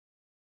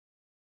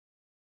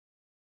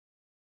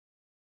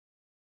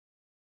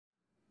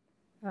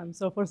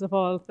So first of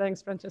all,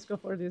 thanks, Francesco,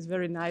 for this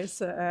very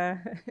nice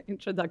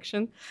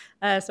introduction.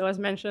 So as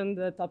mentioned,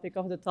 the topic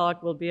of the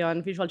talk will be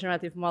on visual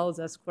generative models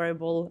as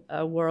queryable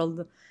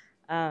world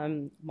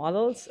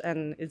models,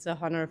 and it's a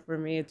honor for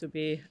me to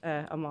be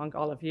among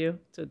all of you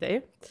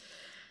today.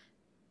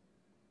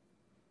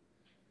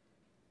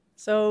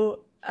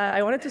 So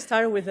I wanted to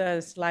start with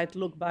a slight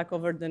look back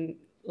over the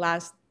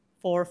last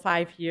 4 or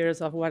 5 years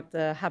of what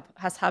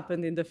has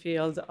happened in the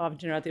field of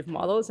generative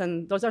models.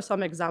 And those are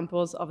some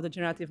examples of the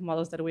generative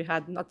models that we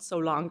had not so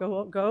long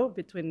ago,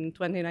 between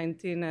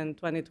 2019 and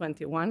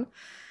 2021.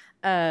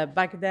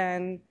 Back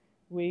then,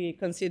 we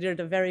considered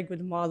a very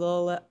good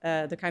model,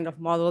 the kind of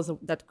models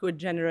that could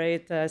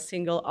generate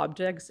single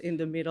objects in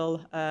the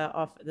middle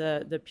of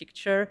the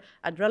picture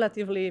at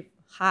relatively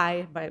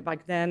high,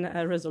 back then,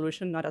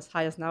 resolution, not as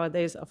high as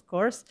nowadays, of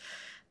course.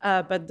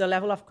 But the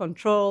level of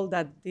control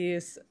that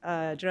these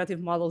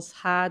generative models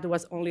had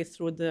was only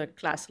through the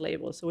class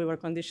label. So we were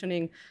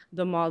conditioning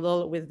the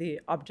model with the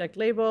object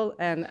label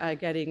and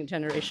getting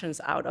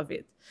generations out of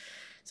it.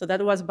 So that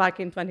was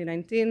back in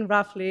 2019,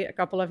 roughly. A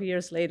couple of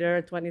years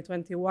later,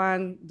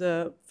 2021,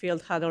 the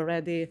field had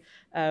already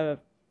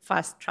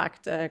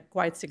fast-tracked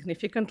quite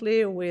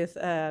significantly with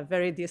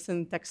very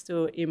decent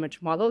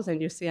text-to-image models. And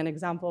you see an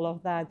example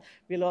of that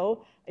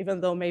below,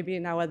 even though maybe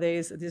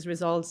nowadays these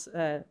results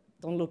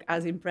don't look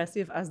as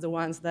impressive as the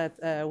ones that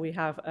we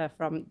have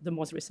from the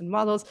most recent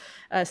models.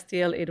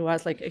 Still, it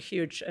was like a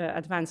huge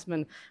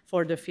advancement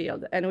for the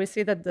field. And we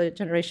see that the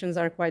generations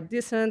are quite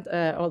decent,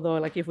 although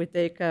like if we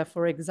take,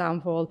 for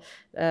example,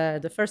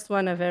 the first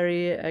one, a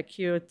very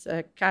cute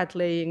cat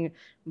laying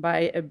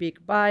by a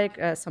big bike,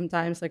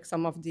 sometimes like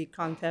some of the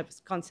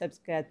concepts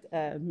get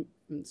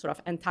sort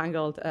of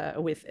entangled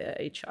with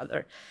each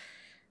other.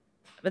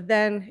 But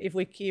then if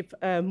we keep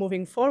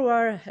moving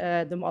forward,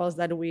 the models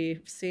that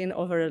we've seen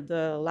over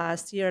the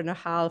last year and a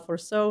half or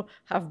so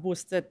have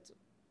boosted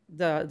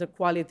the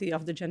quality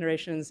of the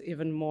generations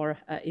even more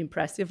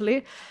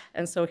impressively.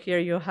 And so here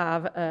you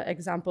have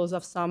examples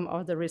of some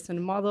of the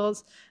recent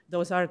models.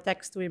 Those are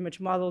text-to-image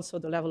models, so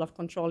the level of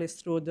control is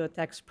through the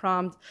text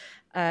prompt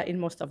in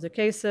most of the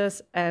cases,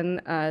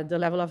 and the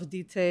level of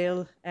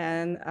detail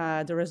and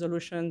the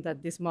resolution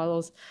that these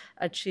models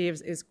achieves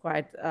is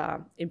quite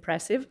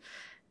impressive.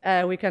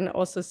 We can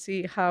also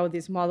see how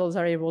these models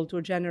are able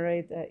to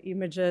generate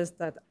images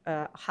that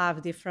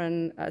have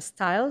different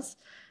styles,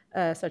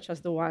 such as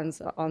the ones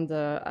on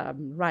the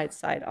right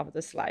side of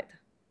the slide.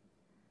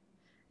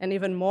 And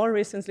even more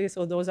recently,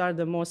 so those are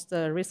the most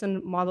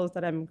recent models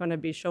that I'm going to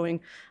be showing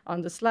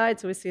on the slide.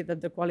 So we see that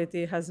the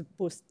quality has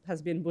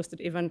been boosted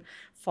even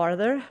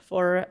farther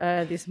for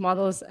these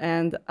models.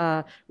 And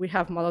we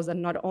have models that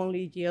not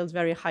only yield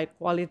very high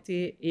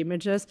quality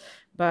images,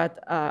 but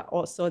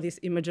also these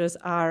images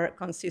are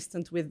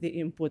consistent with the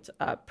input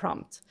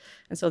prompt.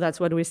 And so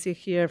that's what we see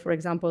here, for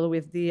example,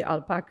 with the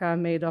alpaca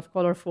made of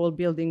colorful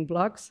building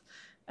blocks,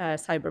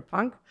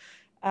 cyberpunk.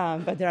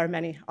 But there are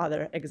many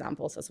other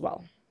examples as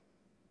well.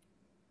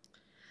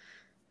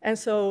 And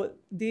so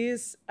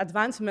these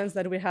advancements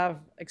that we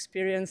have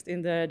experienced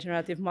in the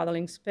generative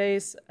modeling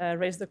space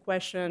raise the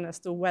question as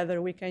to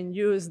whether we can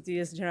use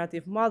these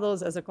generative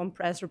models as a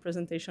compressed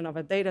representation of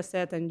a data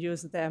set and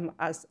use them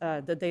as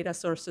the data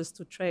sources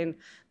to train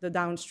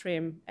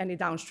the any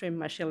downstream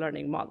machine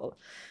learning model.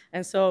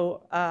 And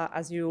so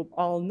as you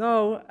all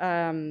know,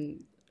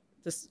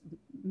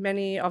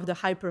 many of the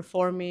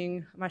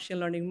high-performing machine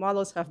learning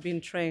models have been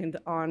trained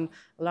on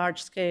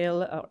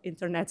large-scale,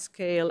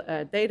 internet-scale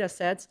data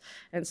sets.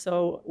 And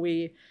so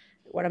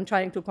what I'm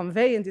trying to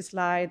convey in this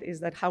slide is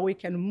that how we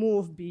can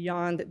move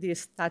beyond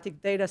these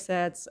static data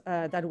sets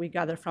that we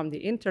gather from the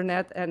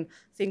internet and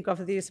think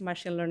of these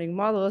machine learning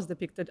models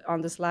depicted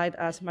on the slide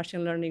as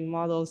machine learning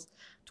models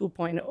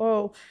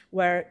 2.0,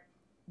 where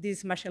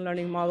this machine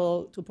learning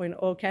model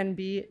 2.0 can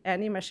be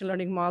any machine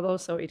learning model.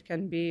 So it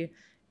can be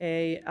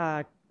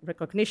a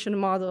recognition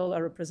model,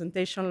 a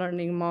representation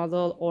learning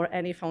model, or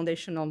any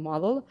foundational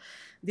model.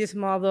 This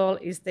model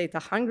is data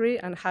hungry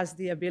and has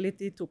the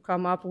ability to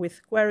come up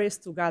with queries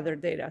to gather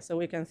data. So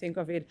we can think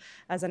of it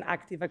as an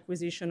active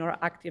acquisition or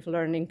active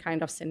learning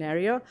kind of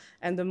scenario.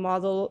 And the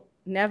model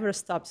never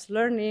stops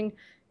learning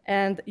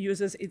and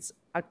uses its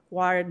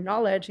acquired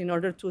knowledge in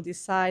order to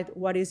decide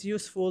what is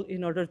useful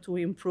in order to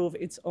improve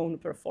its own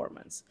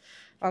performance.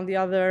 On the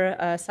other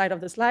side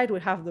of the slide, we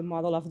have the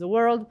model of the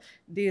world.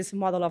 This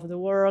model of the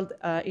world,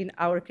 in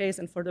our case,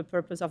 and for the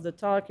purpose of the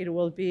talk, it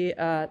will be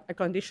a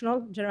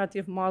conditional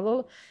generative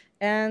model.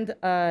 And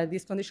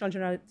this conditional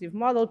generative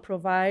model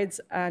provides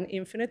an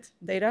infinite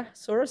data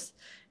source,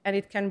 and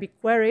it can be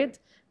queried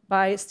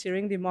by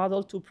steering the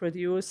model to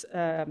produce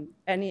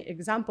any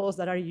examples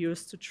that are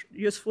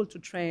useful to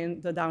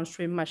train the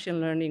downstream machine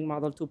learning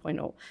model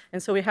 2.0.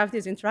 And so we have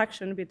this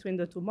interaction between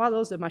the two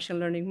models, the machine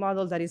learning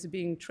model that is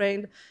being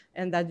trained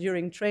and that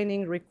during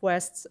training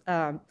requests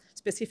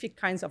specific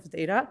kinds of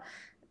data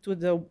to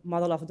the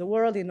model of the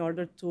world in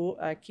order to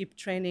keep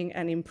training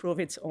and improve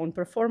its own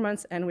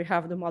performance. And we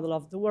have the model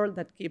of the world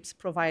that keeps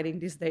providing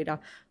this data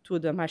to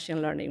the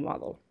machine learning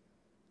model.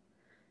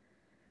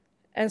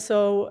 And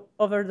so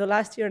over the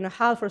last year and a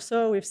half or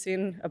so, we've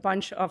seen a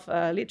bunch of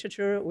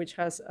literature which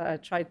has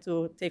tried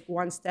to take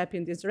one step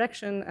in this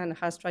direction and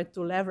has tried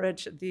to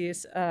leverage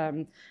these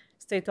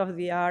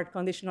state-of-the-art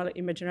conditional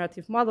image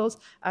generative models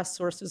as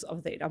sources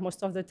of data,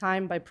 most of the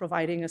time by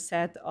providing a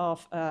set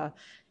of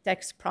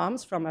text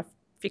prompts from a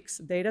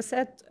fixed data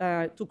set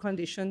to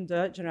condition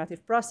the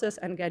generative process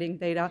and getting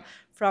data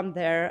from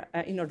there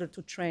in order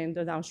to train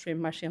the downstream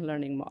machine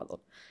learning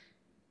model.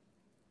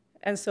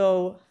 And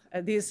so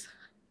this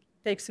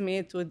takes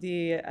me to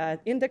the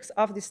index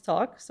of this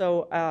talk.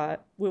 So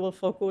we will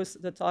focus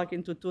the talk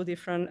into two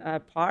different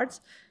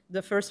parts.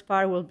 The first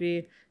part will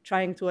be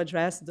trying to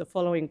address the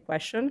following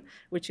question,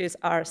 which is,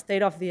 are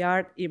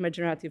state-of-the-art image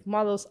generative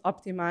models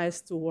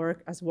optimized to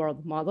work as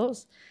world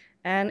models?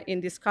 And in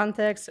this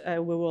context,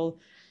 we will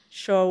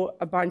show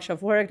a bunch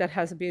of work that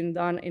has been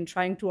done in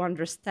trying to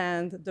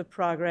understand the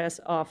progress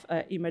of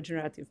image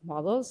generative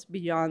models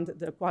beyond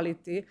the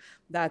quality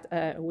that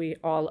we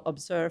all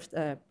observed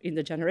in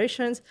the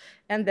generations,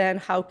 and then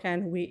how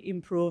can we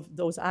improve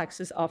those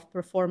axes of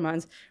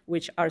performance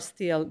which are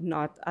still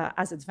not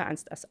as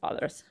advanced as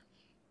others.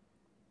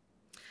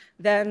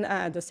 Then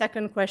the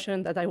second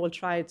question that I will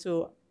try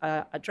to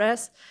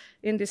address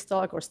in this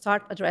talk, or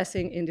start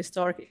addressing in this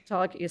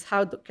talk, is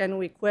how can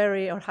we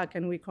query or how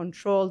can we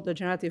control the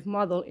generative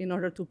model in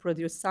order to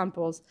produce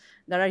samples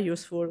that are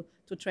useful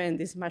to train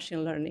this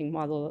machine learning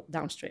model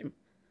downstream.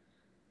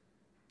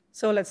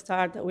 So let's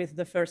start with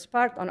the first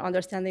part on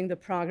understanding the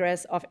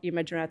progress of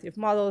image generative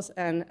models.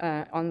 And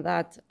on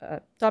that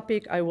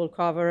topic, I will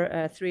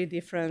cover three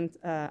different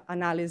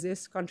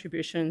analysis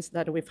contributions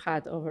that we've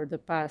had over the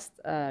past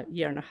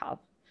year and a half.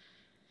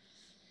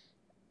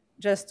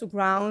 Just to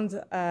ground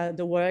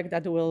the work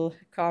that will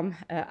come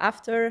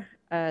after,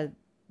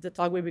 the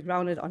talk will be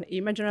grounded on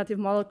image generative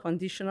model,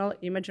 conditional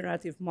image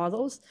generative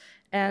models.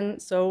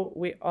 And so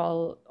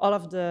all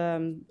of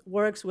the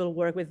works will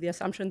work with the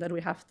assumption that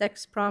we have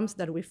text prompts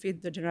that we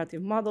feed the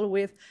generative model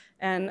with,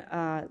 and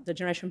the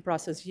generation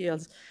process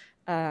yields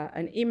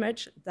an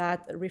image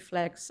that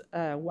reflects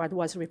what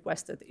was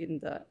requested in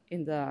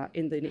the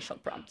initial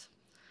prompt.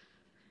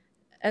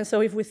 And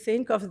so if we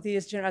think of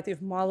these generative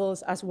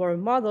models as world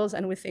models,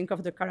 and we think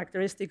of the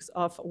characteristics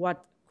of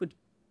what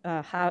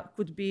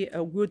could be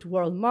a good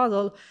world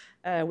model,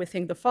 we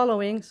think the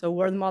following. So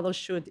world models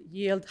should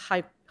yield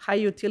high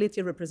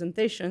utility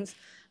representations.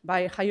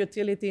 By high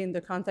utility in the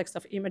context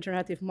of image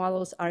generative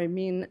models, I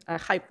mean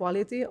high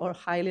quality or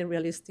highly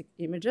realistic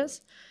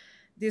images.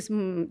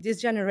 These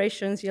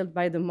generations yielded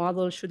by the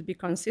model should be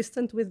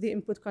consistent with the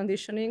input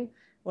conditioning.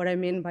 What I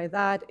mean by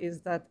that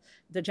is that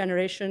the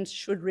generations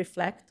should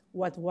reflect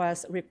what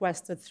was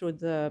requested through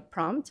the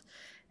prompt,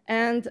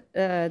 and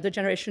the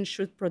generation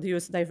should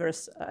produce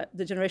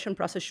the generation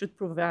process should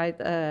provide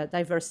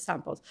diverse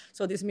samples.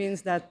 So this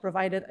means that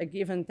provided a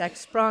given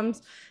text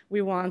prompt,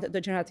 we want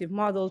the generative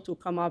model to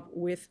come up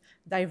with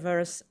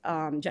diverse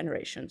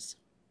generations.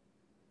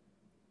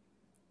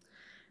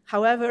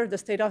 However, the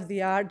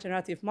state-of-the-art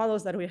generative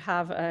models that we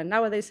have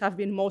nowadays have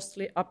been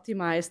mostly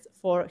optimized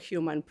for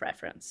human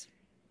preference.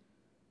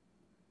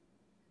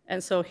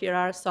 And so here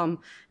are some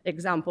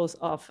examples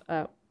of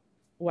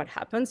what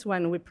happens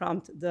when we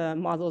prompt the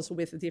models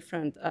with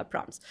different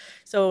prompts.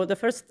 So the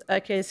first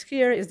case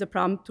here is the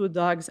prompt 2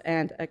 dogs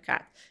and a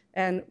cat.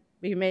 And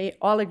we may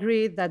all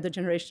agree that the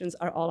generations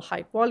are all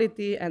high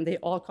quality and they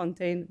all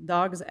contain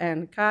dogs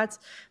and cats,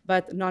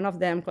 but none of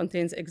them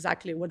contains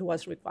exactly what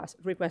was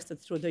requested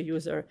through the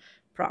user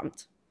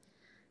prompt.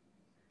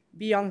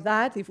 Beyond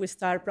that, if we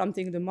start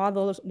prompting the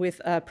models with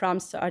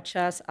prompts such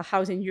as a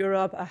house in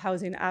Europe, a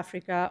house in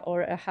Africa,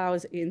 or a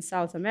house in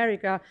South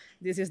America,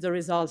 this is the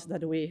results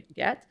that we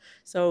get.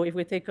 So if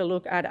we take a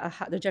look at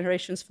the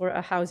generations for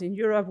a house in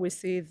Europe, we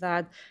see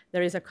that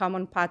there is a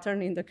common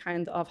pattern in the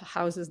kind of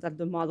houses that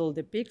the model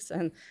depicts,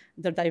 and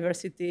the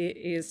diversity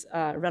is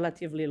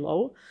relatively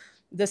low.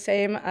 The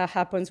same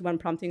happens when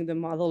prompting the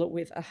model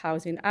with a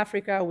house in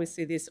Africa. We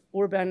see these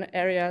urban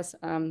areas,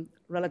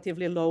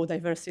 relatively low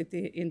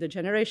diversity in the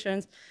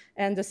generations,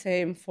 and the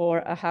same for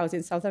a house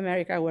in South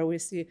America, where we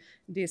see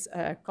these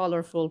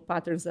colorful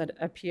patterns that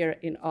appear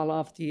in all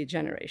of the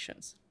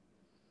generations.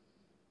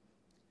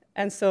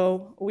 And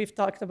so we've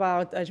talked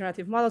about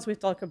generative models. We've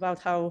talked about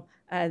how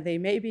they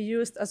may be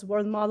used as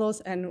world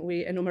models, and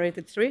we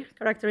enumerated 3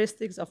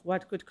 characteristics of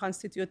what could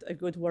constitute a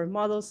good world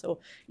model. So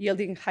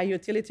yielding high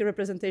utility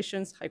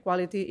representations, high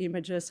quality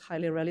images,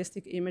 highly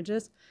realistic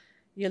images,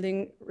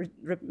 yielding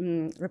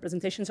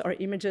representations or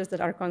images that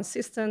are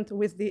consistent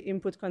with the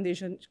input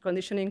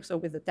conditioning, so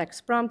with the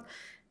text prompt,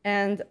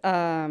 and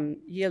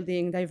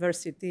yielding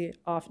diversity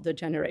of the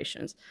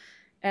generations.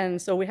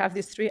 And so we have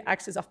these 3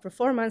 axes of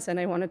performance, and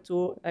I wanted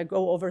to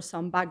go over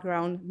some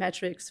background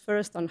metrics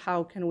first on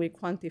how can we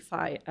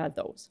quantify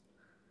those.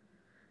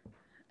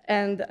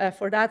 And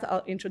for that,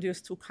 I'll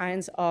introduce two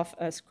kinds of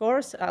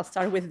scores. I'll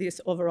start with these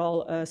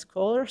overall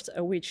scores,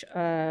 which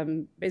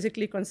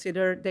basically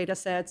consider data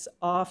sets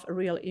of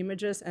real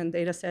images and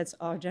data sets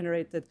of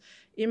generated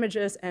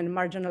images and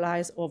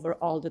marginalize over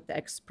all the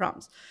text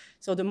prompts.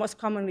 So the most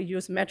commonly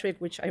used metric,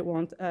 which I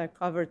won't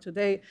cover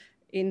today,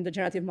 in the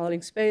generative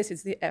modeling space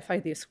is the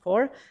FID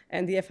score.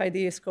 And the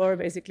FID score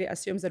basically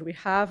assumes that we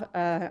have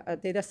a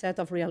data set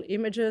of real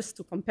images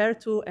to compare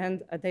to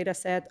and a data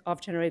set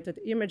of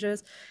generated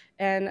images.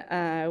 And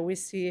we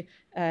see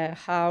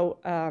how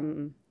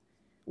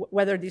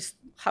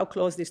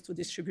close these two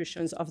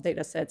distributions of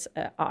data sets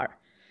are.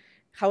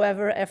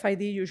 However,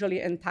 FID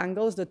usually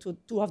entangles the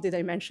two of the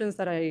dimensions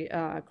that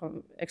I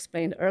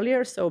explained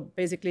earlier. So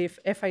basically, if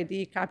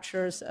FID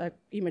captures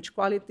image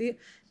quality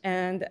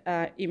and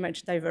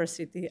image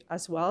diversity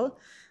as well.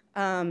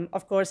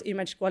 Of course,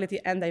 image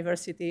quality and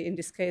diversity in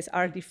this case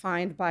are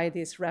defined by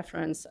this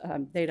reference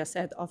data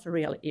set of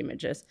real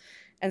images.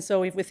 And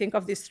so if we think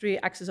of these three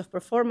axes of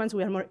performance,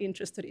 we are more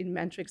interested in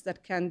metrics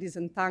that can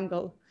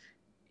disentangle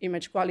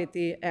image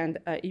quality and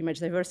image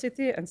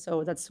diversity. And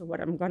so that's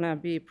what I'm going to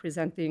be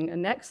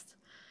presenting next.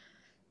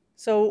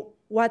 So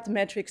what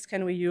metrics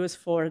can we use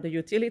for the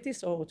utility?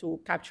 So to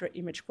capture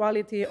image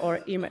quality or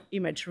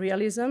image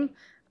realism.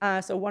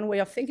 So one way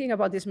of thinking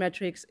about these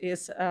metrics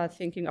is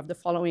thinking of the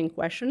following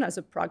question as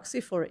a proxy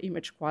for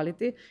image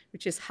quality,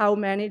 which is how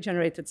many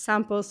generated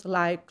samples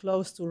lie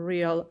close to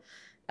real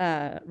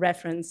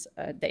reference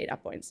data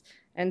points.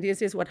 And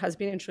this is what has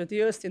been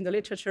introduced in the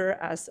literature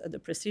as the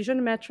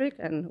precision metric,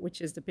 and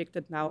which is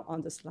depicted now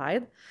on the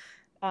slide.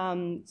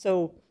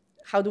 So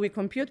how do we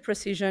compute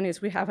precision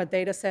is we have a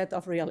data set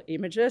of real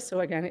images.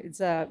 So again,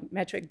 it's a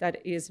metric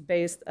that is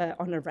based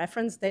on a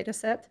reference data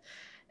set.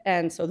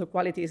 And so the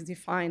quality is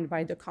defined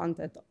by the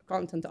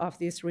content of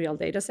this real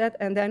data set.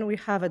 And then we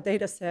have a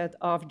data set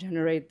of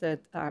generated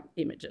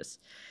images.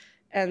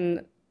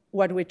 And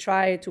what we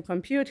try to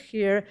compute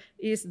here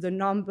is the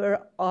number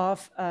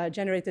of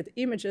generated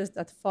images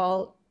that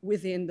fall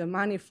within the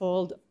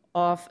manifold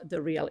of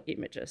the real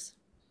images.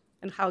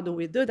 And how do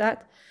we do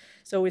that?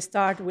 So we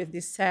start with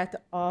this set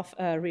of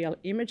real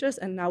images,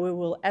 and now we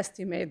will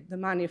estimate the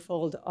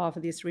manifold of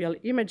these real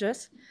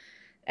images.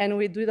 And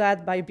we do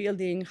that by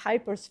building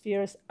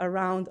hyperspheres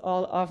around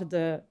all of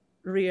the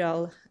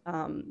real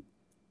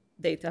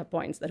data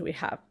points that we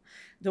have.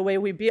 The way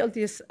we build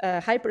these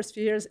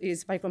hyperspheres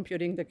is by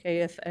computing the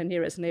kth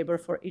nearest neighbor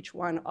for each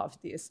one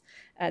of these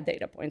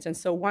data points. And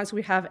so once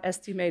we have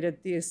estimated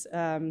this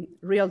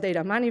real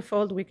data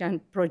manifold, we can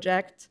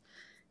project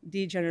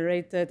the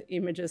generated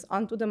images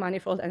onto the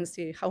manifold and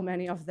see how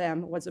many of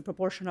them, what's the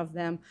proportion of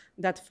them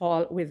that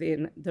fall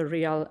within the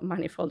real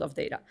manifold of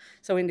data.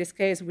 So in this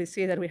case, we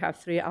see that we have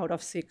 3 out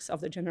of 6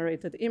 of the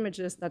generated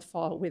images that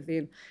fall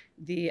within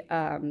the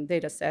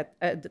data set,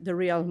 the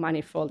real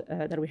manifold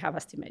that we have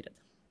estimated.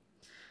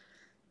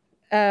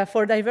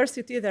 For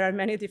diversity, there are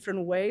many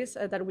different ways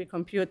that we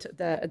compute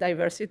the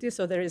diversity.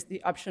 So there is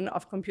the option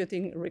of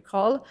computing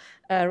recall.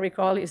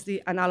 Recall is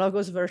the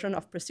analogous version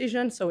of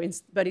precision. So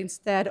but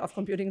instead of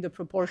computing the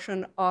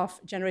proportion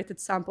of generated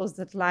samples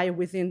that lie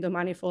within the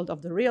manifold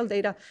of the real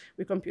data,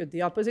 we compute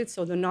the opposite.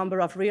 So the number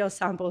of real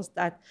samples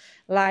that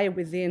lie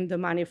within the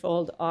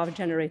manifold of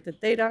generated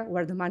data,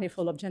 where the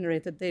manifold of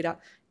generated data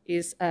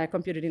is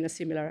computed in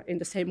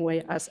the same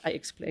way as I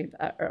explained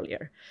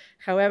earlier.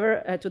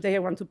 However, today I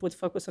want to put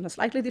focus on a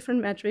slightly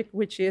different metric,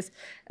 which is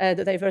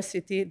the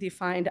diversity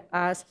defined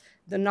as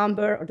the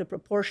number or the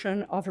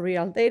proportion of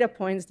real data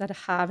points that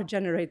have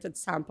generated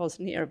samples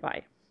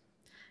nearby.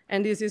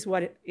 And this is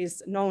what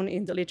is known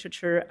in the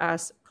literature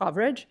as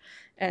coverage.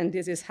 And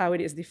this is how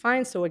it is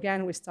defined. So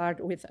again, we start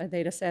with a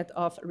data set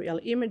of real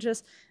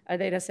images, a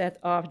data set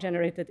of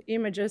generated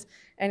images.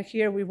 And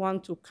here we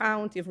want to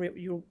count, if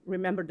you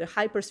remember the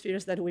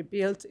hyperspheres that we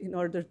built in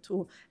order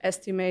to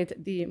estimate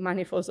the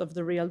manifolds of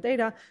the real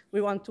data, we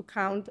want to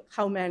count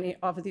how many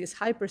of these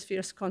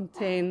hyperspheres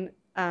contain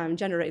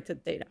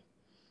generated data.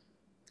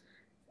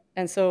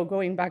 And so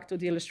going back to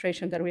the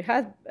illustration that we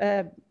had,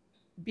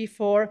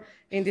 before,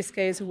 in this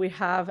case, we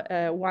have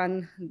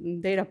one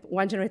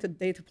generated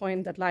data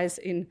point that lies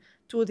in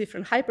 2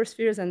 different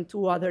hyperspheres and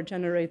 2 other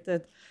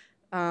generated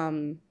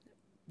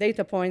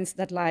data points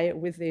that lie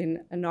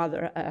within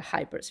another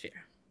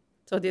hypersphere.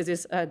 So this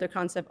is the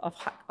concept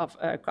of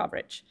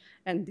coverage.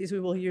 And this we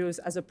will use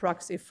as a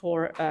proxy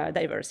for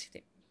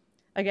diversity.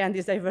 Again,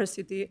 this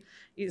diversity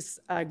is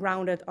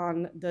grounded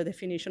on the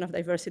definition of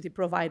diversity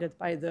provided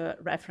by the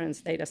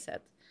reference data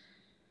set.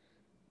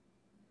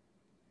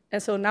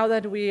 And so now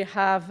that we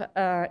have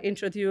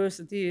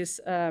introduced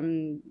these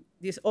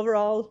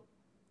overall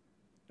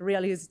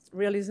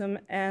realism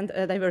and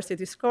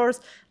diversity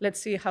scores,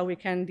 let's see how we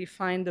can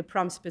define the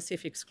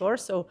prompt-specific score.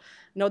 So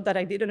note that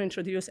I didn't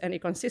introduce any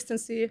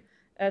consistency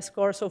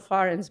score so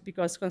far, and it's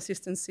because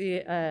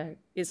consistency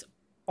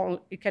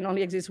it can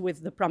only exist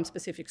with the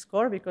prompt-specific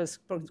score, because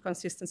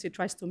consistency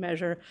tries to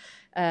measure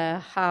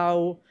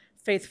how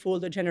faithful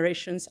the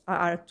generations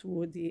are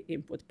to the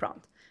input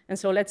prompt. And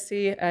so let's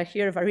see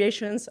here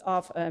variations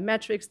of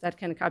metrics that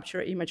can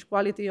capture image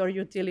quality or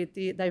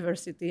utility,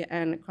 diversity,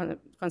 and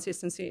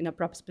consistency in a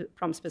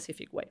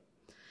prompt-specific way.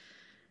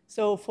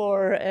 So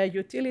for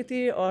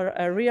utility or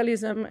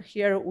realism,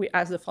 here we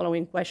ask the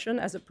following question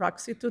as a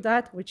proxy to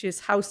that, which is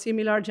how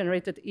similar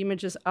generated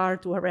images are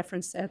to a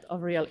reference set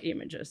of real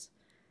images.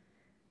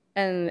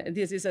 And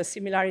this is a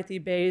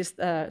similarity-based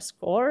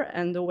score,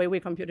 and the way we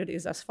compute it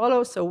is as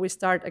follows. So we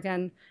start,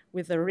 again,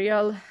 with a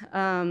real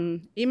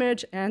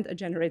image and a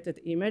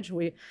generated image.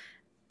 We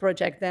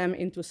project them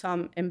into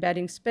some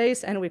embedding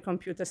space, and we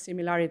compute a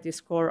similarity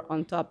score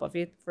on top of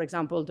it, for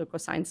example, the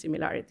cosine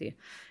similarity.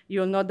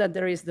 You'll note that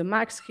there is the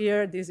max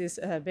here. This is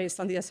based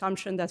on the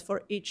assumption that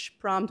for each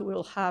prompt, we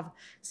will have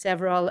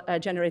several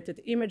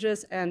generated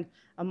images, and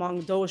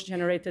among those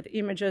generated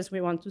images,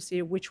 we want to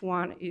see which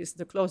one is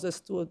the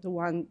closest to the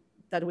one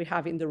that we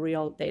have in the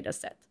real data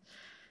set.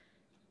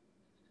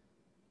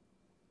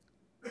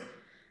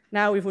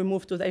 Now, if we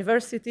move to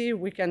diversity,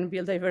 we can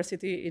build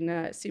diversity in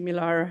a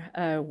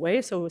similar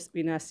way, so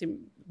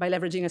by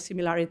leveraging a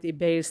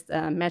similarity-based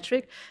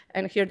metric.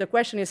 And here the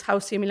question is, how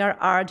similar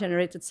are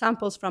generated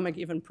samples from a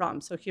given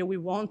prompt? So here we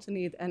won't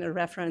need any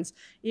reference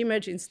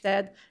image.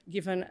 Instead,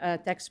 given a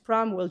text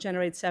prompt, we'll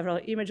generate several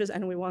images,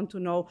 and we want to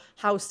know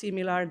how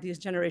similar these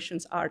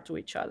generations are to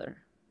each other.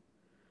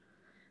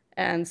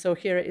 And so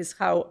here is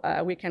how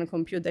we can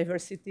compute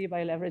diversity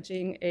by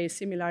leveraging a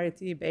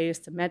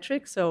similarity-based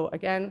metric. So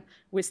again,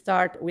 we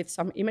start with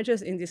some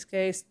images, in this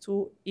case,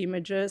 2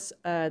 images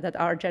that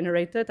are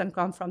generated and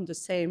come from the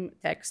same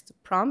text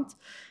prompt.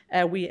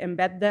 We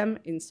embed them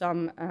in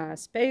some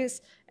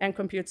space and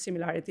compute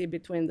similarity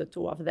between the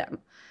 2 of them.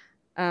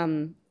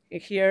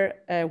 Here,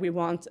 we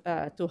want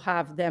to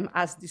have them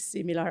as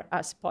dissimilar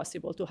as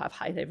possible to have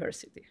high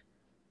diversity.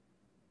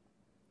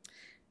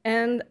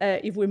 And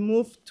if we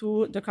move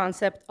to the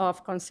concept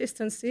of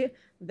consistency,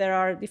 there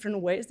are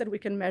different ways that we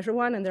can measure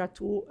one, and there are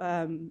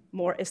 2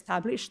 more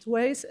established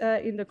ways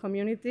in the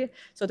community.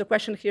 So the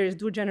question here is,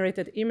 do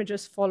generated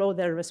images follow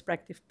their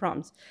respective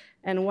prompts?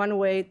 And one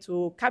way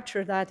to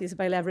capture that is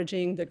by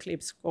leveraging the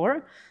CLIP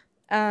score.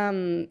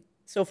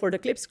 So for the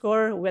CLIP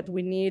score, what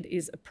we need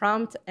is a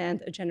prompt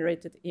and a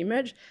generated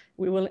image.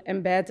 We will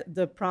embed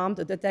the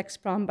prompt, the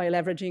text prompt, by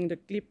leveraging the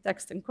CLIP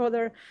text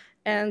encoder,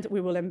 and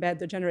we will embed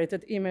the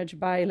generated image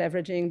by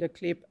leveraging the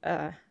CLIP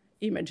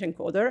image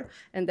encoder,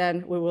 and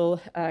then we will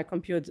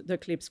compute the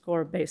CLIP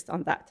score based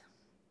on that.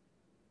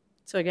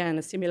 So again,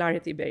 a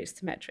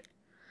similarity-based metric.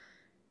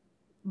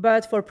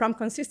 But for prompt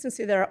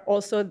consistency, there are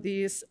also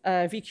these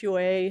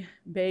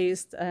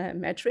VQA-based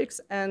metrics.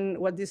 And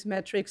what these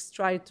metrics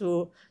try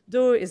to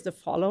do is the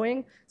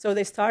following. So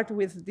they start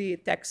with the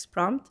text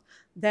prompt.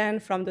 Then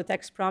from the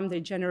text prompt, they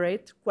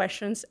generate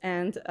questions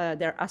and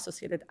their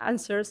associated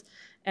answers.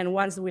 And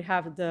once we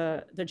have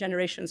the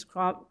generations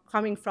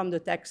coming from the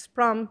text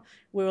prompt,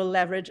 we will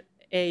leverage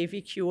a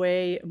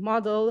VQA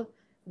model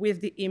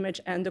with the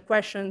image and the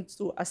question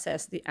to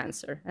assess the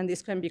answer. And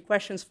these can be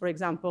questions, for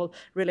example,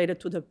 related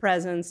to the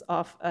presence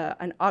of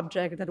an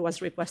object that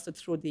was requested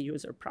through the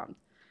user prompt.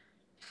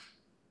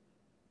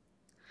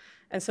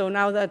 And so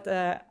now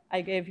that I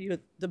gave you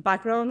the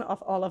background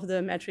of all of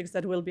the metrics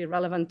that will be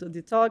relevant to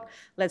the talk,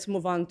 let's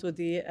move on to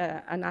the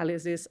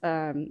analysis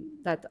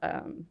that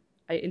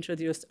I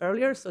introduced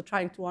earlier, so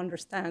trying to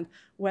understand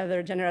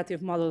whether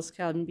generative models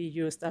can be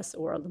used as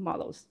world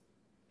models.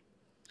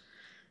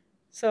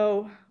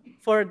 So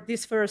for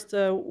this first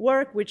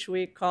work, which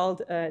we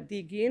called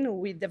Dig In,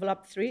 we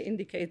developed 3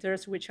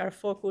 indicators which are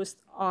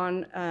focused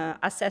on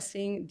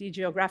assessing the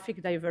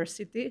geographic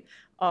diversity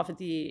of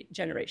the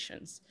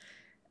generations.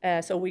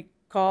 So we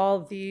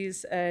call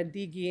these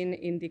Dig In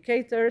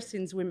indicators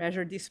since we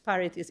measure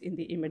disparities in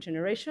the image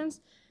generations.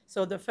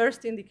 So the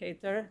first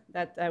indicator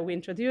that we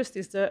introduced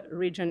is the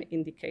region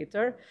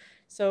indicator.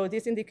 So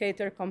this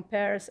indicator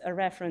compares a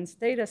reference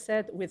data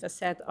set with a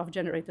set of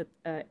generated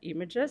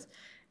images.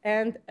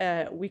 And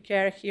we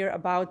care here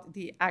about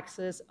the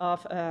axis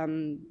of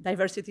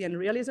diversity and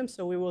realism.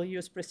 So we will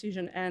use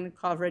precision and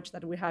coverage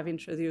that we have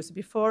introduced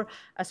before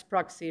as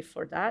proxy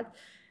for that.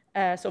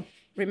 So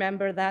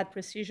remember that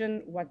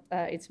precision, what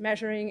it's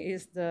measuring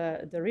is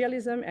the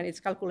realism, and it's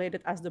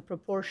calculated as the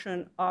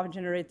proportion of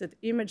generated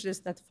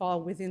images that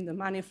fall within the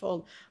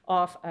manifold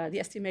of the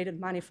estimated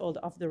manifold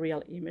of the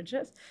real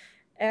images.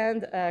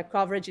 And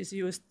coverage is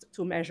used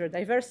to measure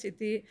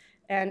diversity,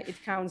 and it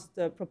counts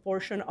the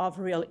proportion of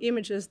real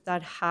images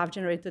that have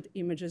generated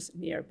images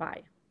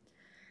nearby.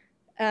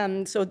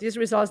 So these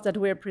results that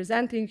we're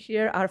presenting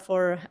here are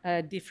for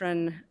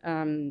different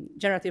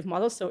generative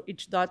models. So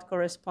each dot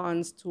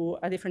corresponds to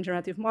a different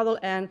generative model,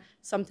 and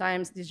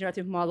sometimes these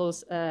generative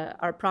models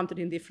are prompted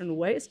in different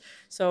ways.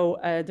 So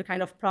the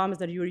kind of prompts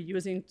that you're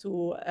using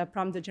to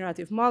prompt the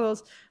generative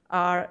models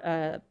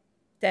are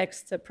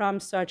text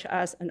prompts such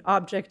as an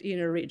object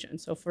in a region.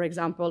 So for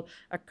example,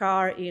 a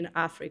car in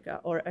Africa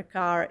or a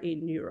car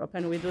in Europe.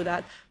 And we do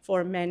that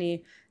for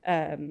many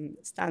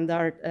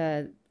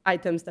standard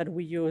items that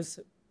we use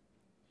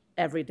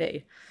every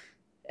day.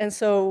 And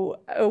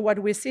so what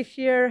we see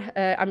here,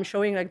 I'm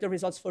showing like the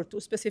results for 2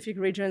 specific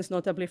regions,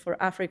 notably for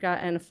Africa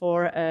and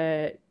for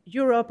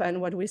Europe. And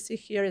what we see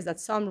here is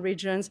that some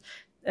regions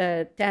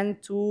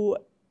tend to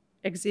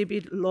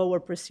exhibit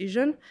lower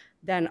precision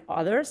than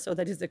others. So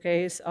that is the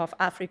case of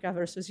Africa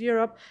versus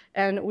Europe.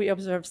 And we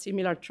observe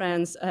similar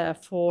trends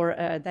for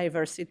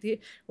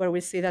diversity, where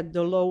we see that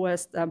the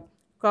lowest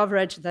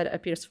coverage that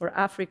appears for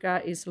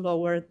Africa is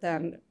lower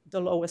than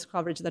the lowest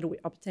coverage that we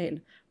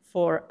obtain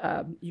for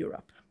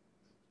Europe.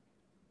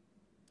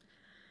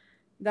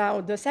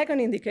 Now, the second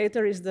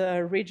indicator is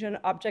the region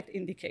object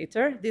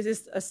indicator. This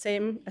is a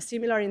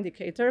similar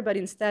indicator, but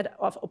instead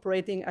of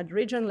operating at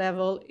region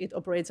level, it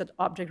operates at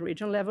object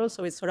region level.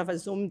 So it's sort of a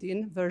zoomed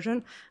in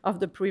version of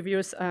the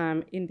previous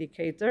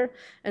indicator.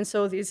 And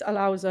so this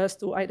allows us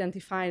to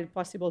identify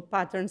possible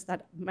patterns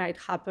that might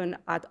happen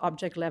at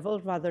object level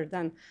rather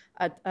than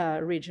at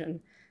region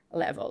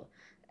level.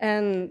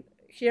 And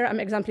here I'm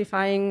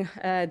exemplifying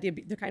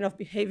the kind of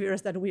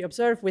behaviors that we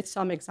observe with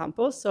some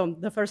examples. So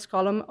the first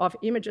column of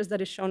images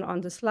that is shown on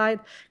the slide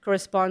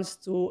corresponds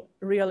to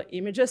real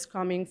images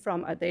coming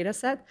from a data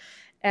set.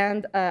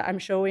 And I'm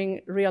showing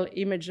real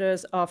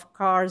images of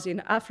cars in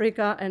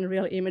Africa and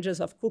real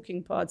images of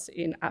cooking pots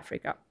in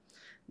Africa.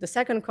 The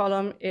second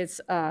column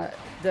is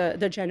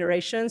the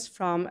generations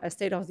from a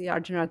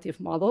state-of-the-art generative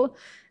model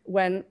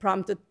when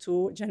prompted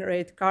to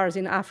generate cars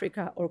in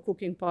Africa or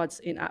cooking pots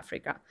in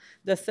Africa.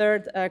 The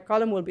third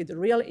column will be the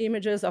real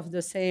images of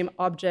the same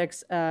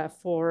objects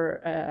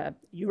for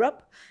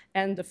Europe.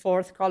 And the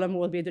fourth column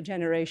will be the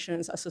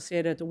generations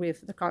associated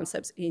with the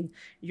concepts in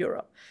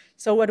Europe.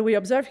 So what we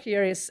observe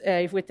here is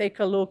if we take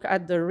a look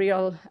at the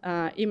real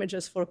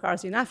images for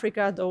cars in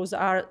Africa, those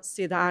are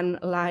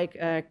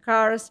sedan-like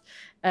cars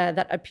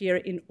that appear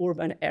in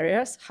urban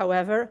areas.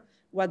 However,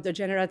 what the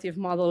generative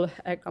model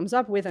comes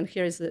up with, and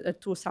here is a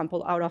 2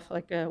 sample out of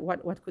like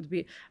what could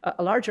be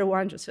a larger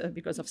one just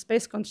because of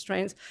space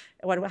constraints.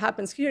 What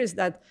happens here is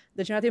that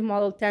the generative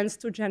model tends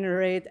to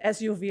generate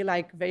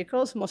SUV-like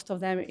vehicles, most of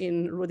them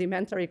in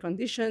rudimentary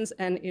conditions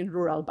and in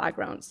rural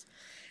backgrounds.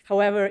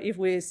 However, if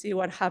we see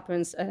what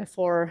happens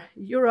for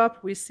Europe,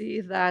 we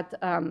see that,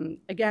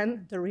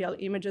 again, the real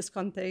images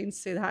contain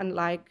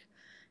sedan-like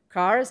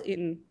cars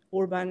in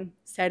urban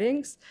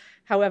settings.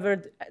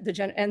 However, the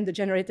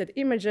generated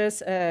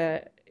images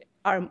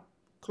are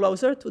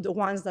closer to the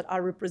ones that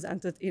are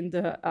represented in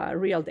the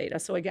real data.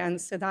 So again,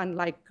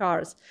 sedan-like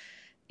cars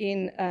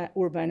in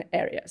urban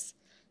areas.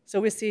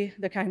 So we see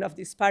the kind of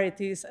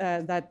disparities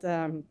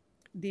that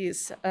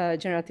these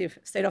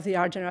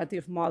state-of-the-art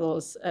generative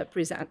models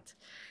present.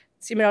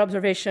 Similar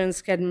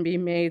observations can be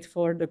made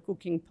for the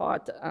cooking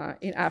pot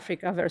in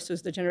Africa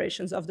versus the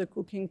generations of the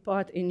cooking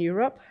pot in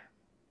Europe.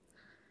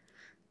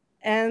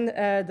 And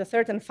the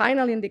third and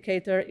final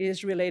indicator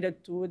is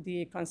related to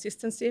the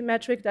consistency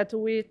metric that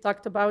we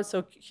talked about.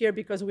 So here,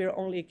 because we're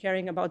only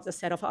caring about the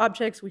set of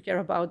objects, we care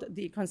about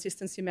the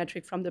consistency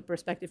metric from the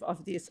perspective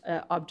of this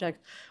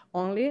object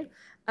only.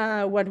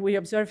 What we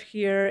observe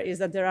here is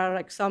that there are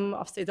like some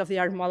of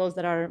state-of-the-art models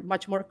that are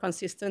much more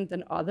consistent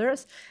than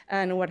others.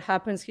 And what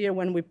happens here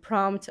when we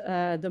prompt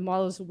the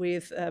models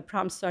with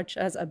prompts such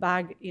as a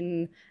bag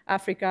in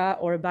Africa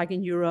or a bag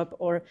in Europe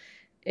or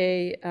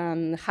a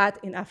hat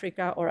in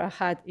Africa or a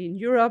hat in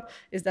Europe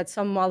is that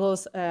some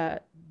models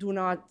do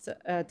not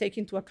take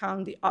into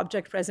account the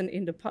object present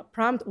in the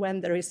prompt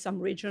when there is some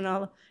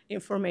regional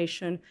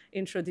information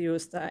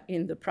introduced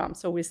in the prompt.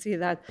 So we see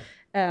that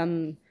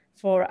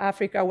for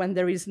Africa, when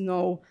there is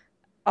no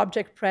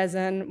object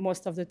present,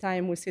 most of the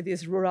time we see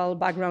this rural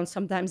background,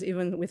 sometimes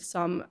even with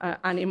some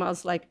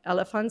animals like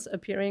elephants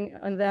appearing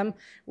on them,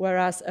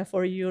 whereas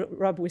for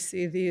Europe we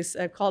see these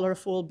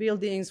colorful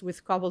buildings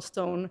with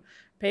cobblestone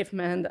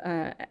pavement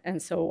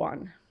and so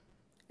on.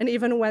 And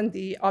even when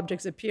the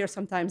objects appear,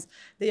 sometimes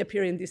they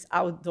appear in these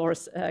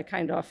outdoors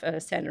kind of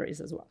sceneries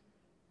as well.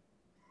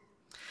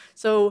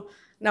 So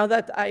now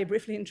that I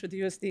briefly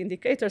introduced the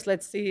indicators,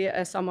 let's see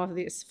some of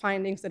these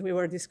findings that we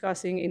were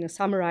discussing in a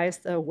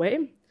summarized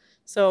way.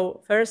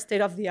 So first,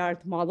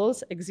 state-of-the-art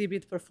models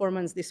exhibit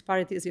performance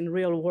disparities in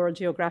real-world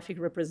geographic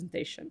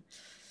representation.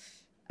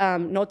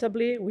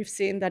 Notably, we've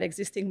seen that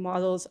existing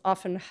models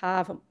often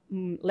have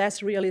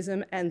less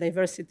realism and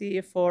diversity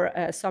for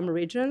some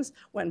regions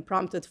when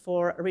prompted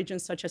for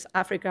regions such as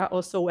Africa,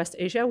 also West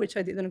Asia, which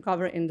I didn't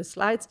cover in the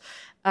slides,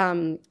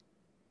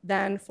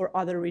 than for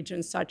other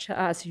regions such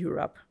as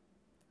Europe.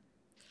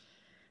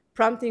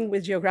 Prompting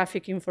with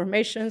geographic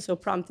information, so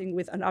prompting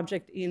with an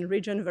object in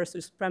region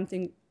versus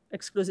prompting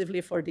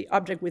exclusively for the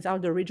object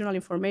without the regional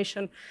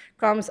information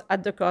comes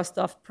at the cost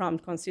of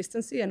prompt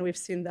consistency. And we've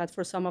seen that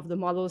for some of the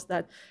models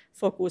that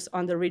focus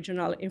on the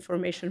regional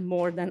information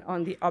more than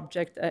on the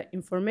object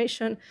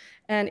information.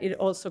 And it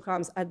also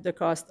comes at the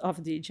cost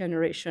of the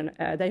generation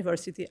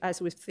diversity,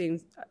 as we've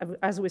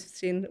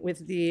seen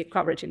with the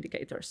coverage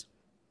indicators.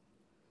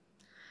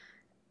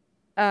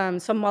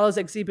 Some models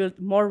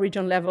exhibit more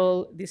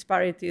region-level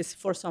disparities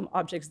for some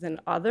objects than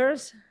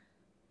others.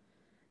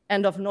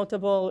 And of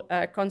notable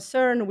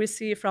concern, we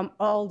see from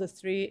all the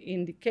three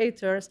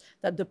indicators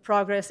that the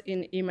progress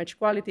in image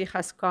quality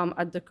has come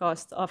at the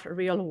cost of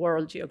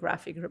real-world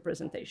geographic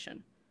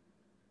representation.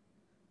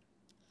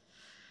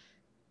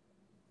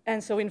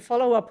 And so in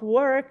follow-up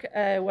work,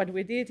 what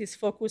we did is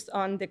focus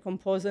on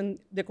decomposing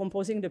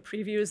the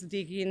previous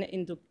digging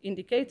into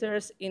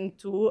indicators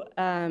into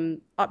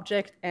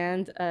object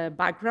and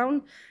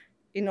background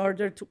in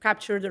order to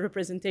capture the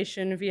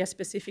representation via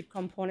specific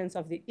components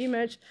of the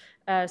image,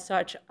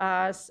 such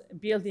as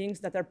buildings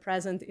that are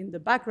present in the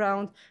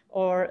background,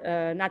 or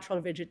natural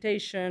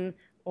vegetation,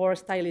 or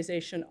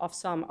stylization of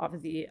some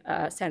of the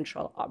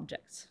central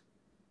objects.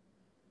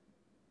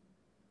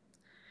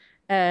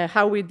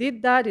 How we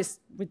did that is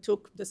we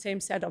took the same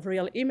set of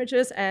real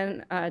images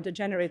and the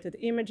generated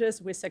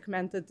images. We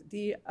segmented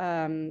the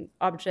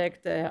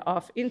object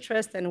of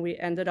interest, and we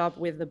ended up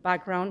with the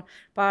background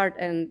part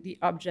and the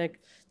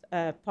object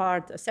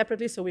part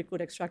separately, so we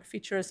could extract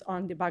features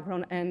on the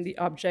background and the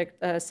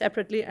object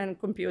separately and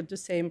compute the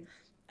same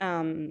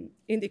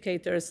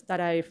indicators that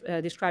I've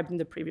described in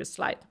the previous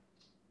slide.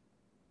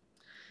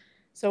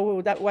 So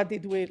what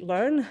did we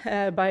learn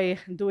by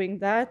doing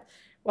that?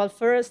 Well,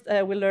 first,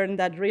 we learned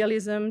that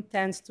realism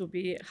tends to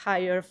be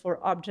higher for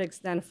objects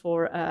than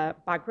for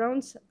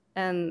backgrounds,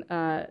 and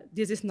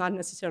this is not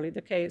necessarily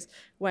the case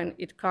when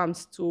it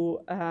comes to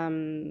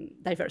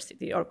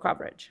diversity or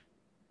coverage.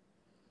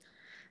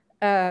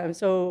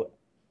 So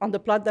on the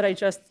plot that I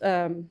just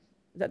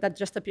that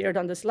just appeared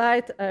on the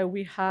slide,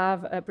 we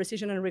have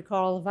precision and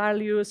recall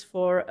values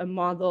for a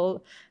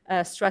model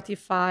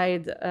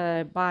stratified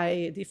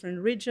by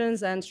different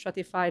regions and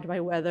stratified by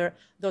whether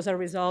those are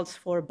results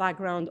for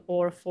background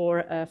or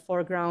for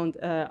foreground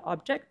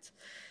objects.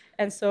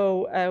 And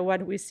so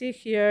what we see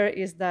here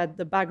is that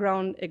the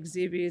background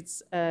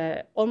exhibits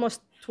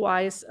almost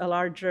twice a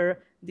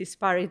larger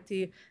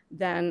disparity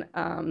than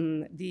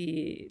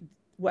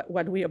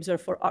what we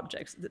observe for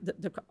objects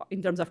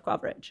in terms of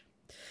coverage.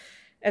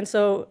 And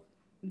so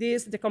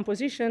this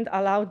decomposition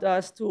allowed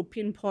us to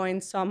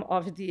pinpoint some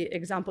of the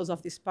examples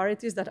of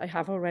disparities that I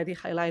have already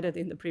highlighted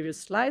in the previous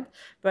slide.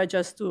 But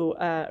just to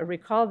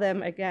recall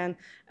them again,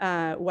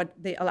 what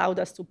they allowed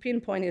us to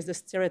pinpoint is the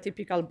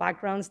stereotypical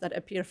backgrounds that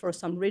appear for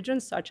some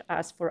regions, such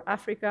as for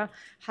Africa,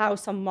 how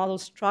some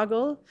models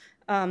struggle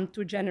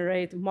to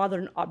generate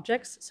modern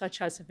objects,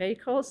 such as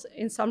vehicles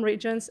in some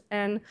regions,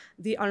 and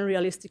the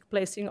unrealistic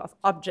placing of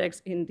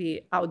objects in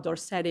the outdoor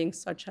settings,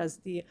 such as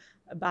the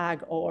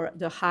bag or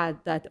the hat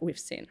that we've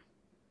seen.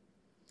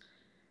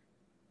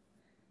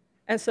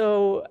 And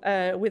so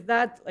with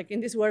that, like in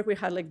this work, we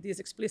had like this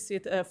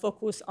explicit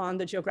focus on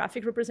the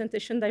geographic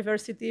representation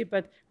diversity,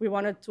 but we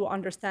wanted to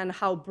understand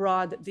how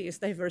broad this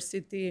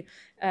diversity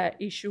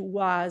issue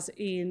was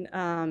in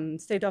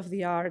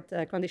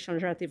state-of-the-art conditional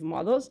generative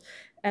models.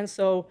 And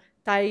so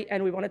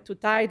we wanted to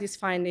tie these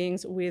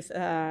findings with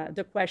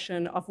the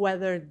question of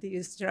whether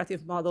these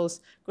generative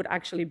models could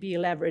actually be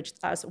leveraged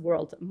as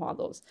world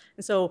models.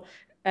 And so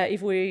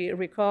if we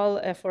recall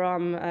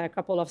from a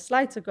couple of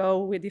slides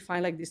ago, we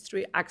defined like these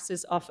three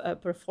axes of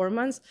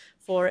performance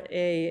for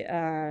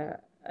a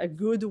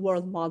good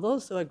world model.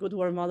 So a good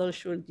world model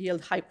should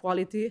yield high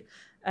quality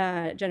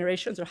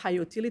generations or high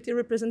utility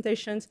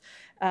representations.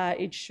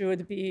 It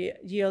should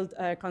yield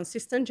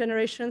consistent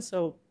generations,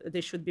 so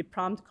they should be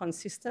prompt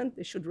consistent.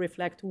 They should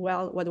reflect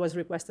well what was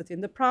requested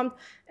in the prompt,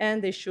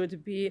 and they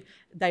should be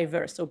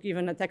diverse. So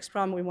given a text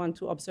prompt, we want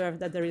to observe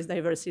that there is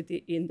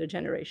diversity in the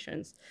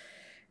generations.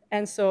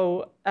 And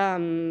so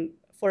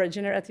for a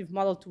generative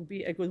model to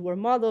be a good world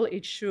model,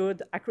 it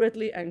should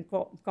accurately and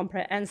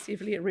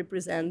comprehensively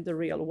represent the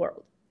real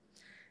world.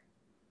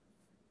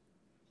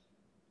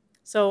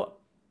 So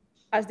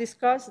as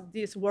discussed,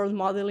 this world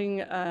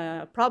modeling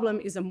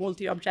problem is a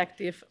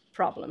multi-objective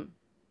problem.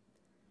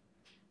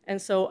 And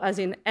so as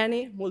in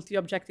any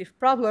multi-objective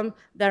problem,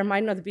 there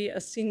might not be a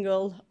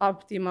single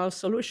optimal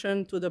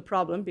solution to the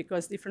problem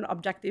because different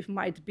objectives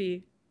might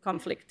be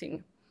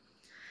conflicting.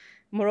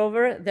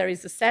 Moreover, there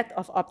is a set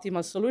of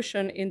optimal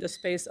solution in the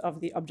space of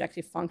the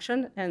objective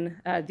function, and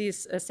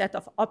this set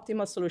of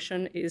optimal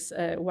solution is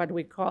what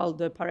we call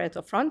the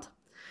Pareto front.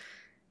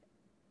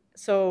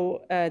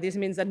 So this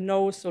means that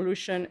no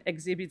solution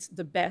exhibits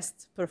the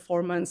best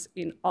performance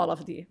in all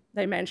of the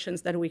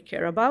dimensions that we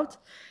care about.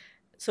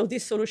 So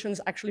these solutions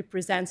actually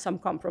present some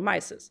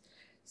compromises.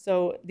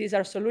 So these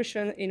are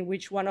solutions in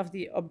which one of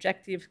the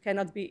objectives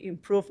cannot be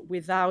improved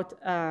without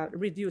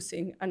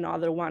reducing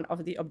another one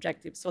of the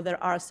objectives. So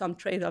there are some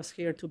trade-offs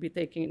here to be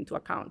taken into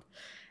account.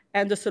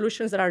 And the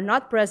solutions that are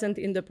not present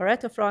in the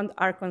Pareto front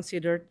are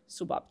considered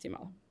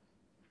suboptimal.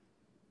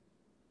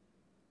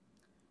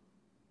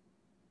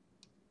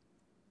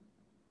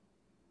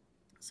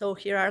 So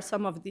here are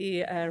some of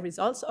the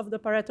results of the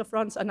Pareto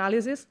front's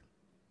analysis.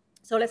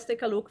 So let's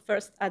take a look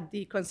first at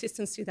the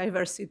consistency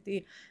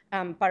diversity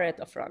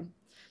Pareto front.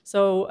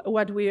 So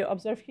what we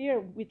observe here,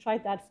 we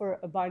tried that for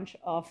a bunch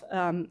of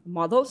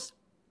models.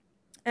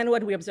 And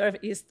what we observe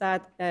is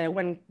that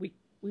when we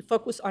we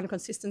focus on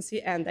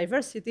consistency and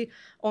diversity,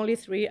 only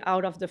 3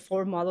 out of the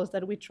 4 models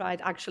that we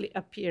tried actually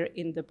appear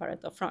in the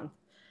Pareto front.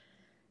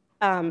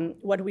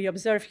 What we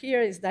observe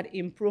here is that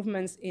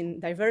improvements in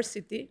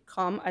diversity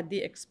come at the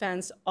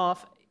expense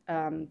of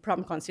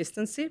prompt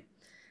consistency.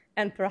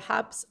 And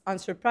perhaps,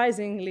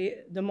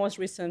 unsurprisingly, the most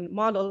recent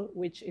model,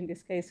 which in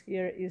this case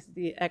here is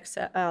the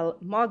XL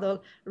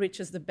model,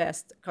 reaches the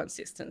best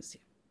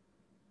consistency.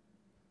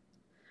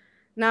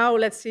 Now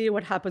let's see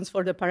what happens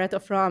for the Pareto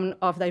front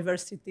of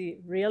diversity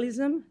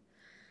realism.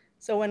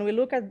 So when we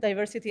look at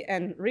diversity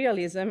and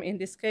realism, in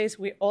this case,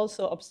 we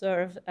also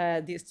observe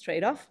this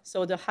trade-off.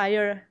 So the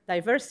higher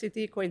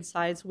diversity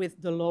coincides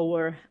with the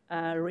lower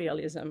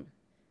realism,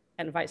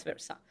 and vice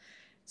versa.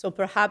 So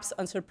perhaps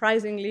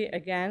unsurprisingly,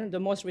 again, the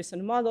most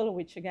recent model,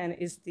 which again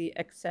is the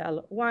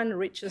XL1,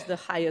 reaches the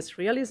highest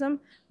realism,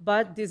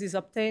 but this is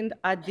obtained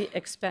at the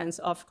expense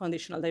of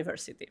conditional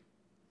diversity.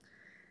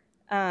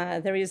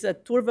 There is a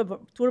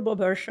turbo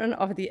version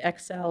of the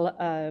XL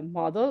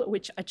model,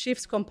 which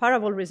achieves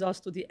comparable results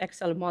to the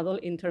XL model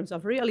in terms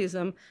of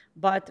realism,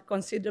 but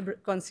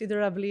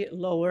considerably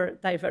lower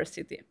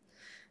diversity.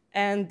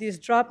 And this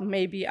drop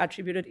may be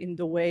attributed in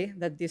the way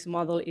that this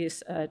model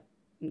is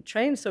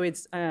trained. So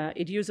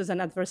it uses an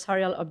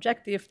adversarial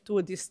objective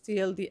to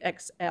distill the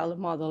XL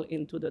model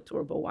into the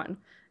turbo one.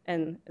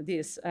 And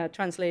this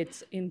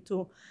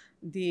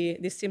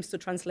seems to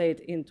translate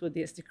into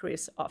this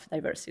decrease of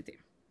diversity.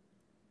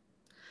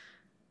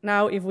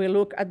 Now, if we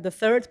look at the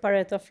third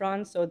Pareto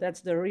front, so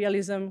that's the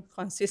realism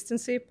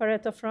consistency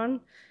Pareto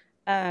front.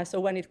 So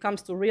when it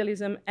comes to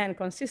realism and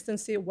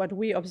consistency, what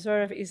we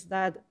observe is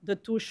that the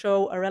two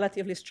show a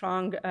relatively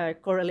strong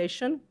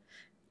correlation,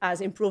 as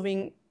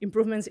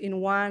improvements in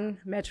one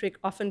metric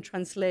often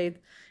translate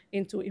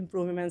into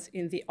improvements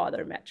in the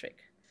other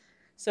metric.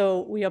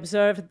 So we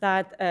observe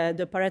that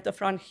the Pareto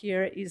front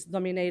here is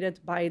dominated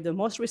by the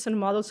most recent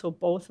model, so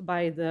both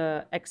by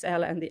the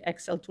XL and the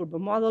XL turbo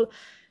model,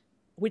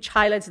 which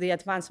highlights the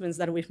advancements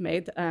that we've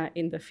made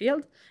in the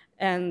field,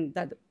 and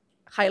that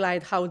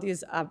highlight how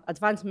these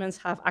advancements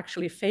have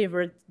actually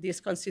favored this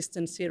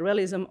consistency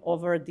realism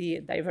over the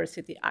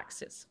diversity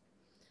axis.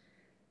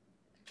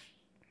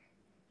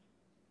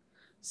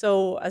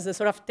 So as a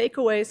sort of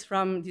takeaways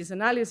from this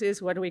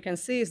analysis, what we can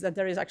see is that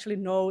there is actually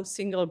no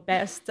single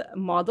best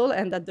model,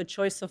 and that the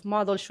choice of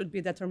model should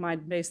be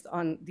determined based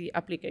on the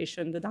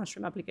application, the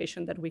downstream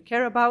application that we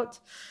care about.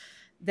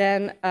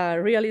 Then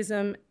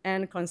realism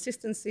and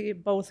consistency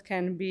both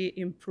can be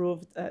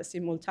improved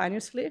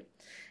simultaneously.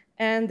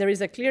 And there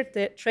is a clear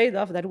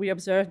trade-off that we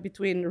observe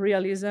between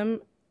realism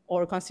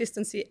or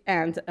consistency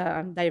and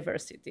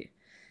diversity.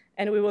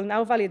 And we will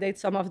now validate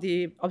some of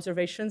the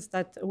observations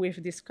that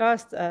we've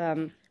discussed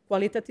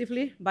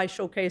qualitatively by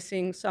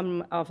showcasing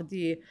some of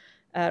the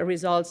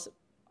results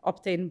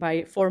obtained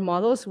by 4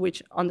 models,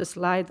 which on the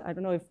slide, I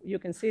don't know if you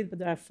can see it, but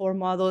there are 4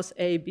 models,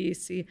 A, B,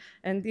 C,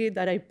 and D,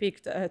 that I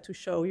picked to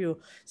show you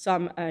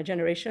some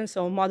generations.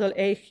 So model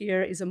A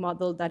here is a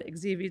model that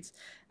exhibits,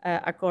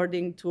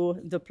 according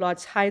to the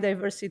plots, high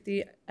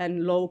diversity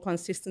and low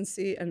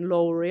consistency and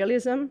low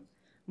realism.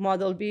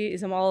 Model B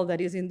is a model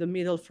that is in the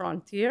middle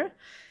frontier.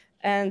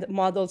 And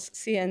models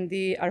C and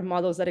D are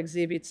models that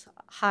exhibit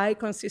high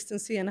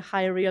consistency and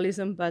high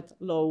realism, but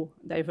low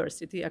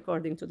diversity,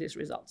 according to these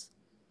results.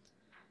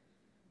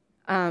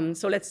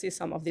 So let's see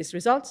some of these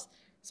results.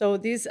 So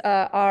these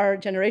are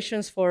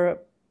generations for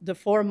the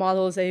 4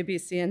 models A, B,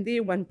 C, and D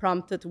when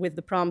prompted with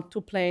the prompt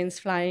 2 planes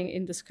flying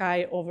in the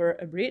sky over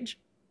a bridge.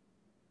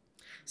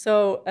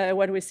 So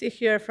what we see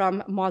here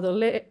from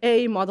model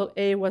A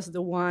was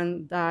the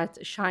one that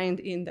shined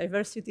in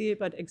diversity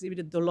but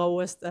exhibited the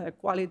lowest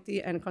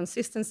quality and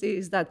consistency.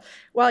 Is that,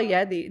 well,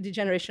 yeah, the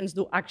generations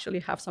do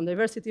actually have some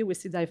diversity. We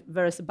see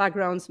diverse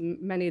backgrounds,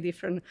 many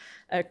different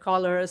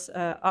colors,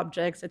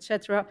 objects,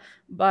 etc.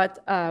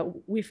 But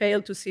we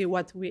fail to see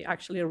what we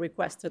actually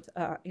requested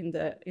in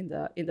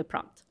the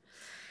prompt.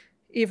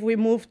 If we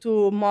move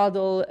to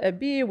model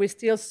B, we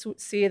still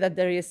see that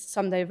there is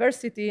some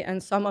diversity,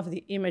 and some of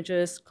the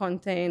images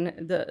contain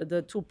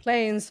the 2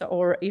 planes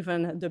or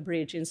even the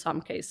bridge in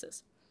some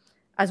cases.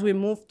 As we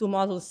move to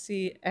model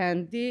C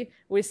and D,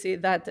 we see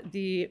that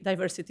the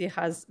diversity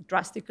has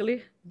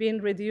drastically been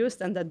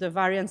reduced and that the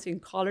variance in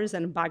colors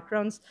and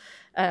backgrounds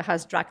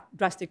has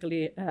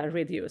drastically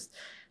reduced.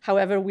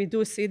 However, we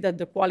do see that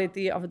the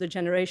quality of the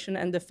generation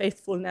and the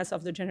faithfulness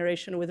of the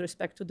generation with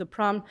respect to the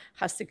prompt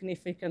has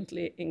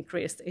significantly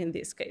increased in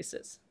these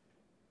cases.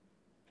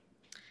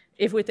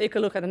 If we take a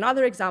look at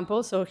another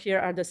example, so here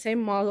are the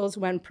same models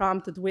when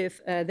prompted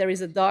with there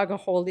is a dog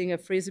holding a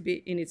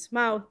frisbee in its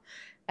mouth.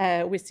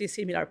 We see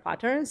similar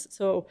patterns.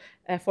 So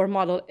for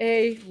model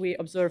A, we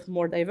observe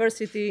more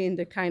diversity in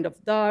the kind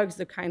of dogs,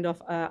 the kind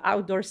of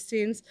outdoor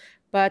scenes,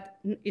 but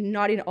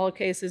not in all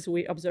cases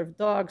we observe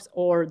dogs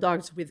or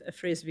dogs with a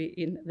frisbee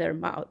in their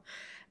mouth.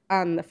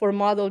 For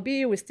model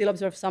B, we still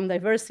observe some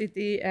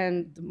diversity,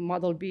 and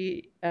model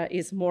B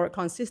is more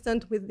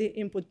consistent with the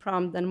input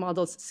prompt than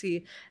models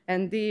C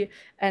and D.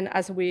 And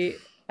as we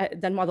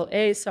than model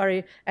A,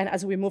 sorry. And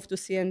as we move to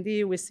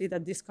CND, we see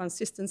that this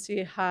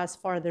consistency has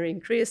further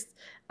increased,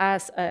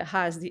 as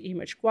has the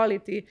image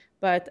quality,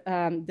 but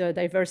the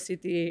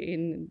diversity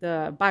in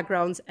the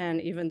backgrounds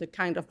and even the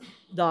kind of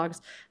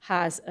dogs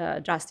has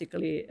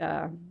drastically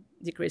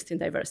decreased in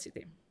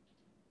diversity.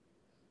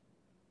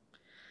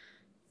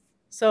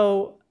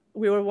 So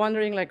we were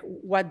wondering like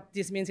what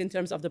this means in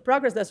terms of the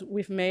progress that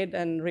we've made,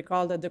 and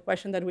recall that the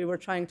question that we were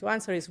trying to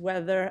answer is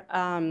whether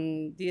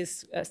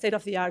this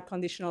state-of-the-art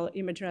conditional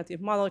image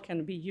generative model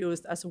can be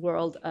used as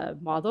world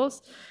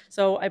models.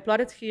 So I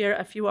plotted here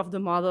a few of the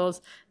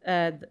models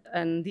and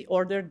the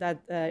order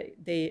that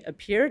they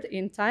appeared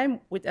in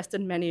time. We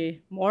tested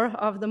many more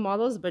of the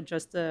models, but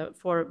just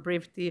for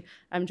brevity,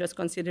 I'm just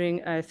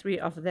considering 3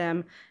 of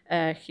them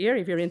here.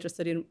 If you're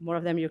interested in more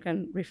of them, you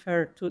can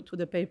refer to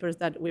the papers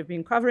that we've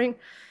been covering.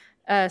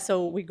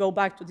 So we go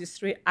back to these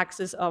 3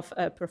 axes of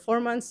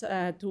performance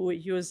to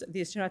use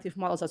these generative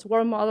models as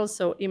world models,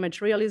 so image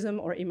realism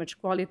or image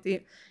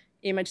quality,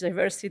 image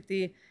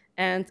diversity,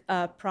 and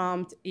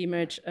prompt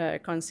image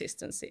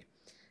consistency.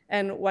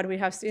 And what we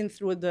have seen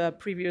through the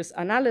previous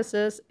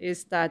analysis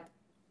is that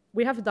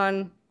we have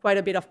done quite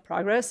a bit of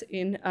progress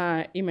in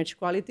image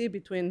quality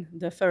between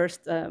the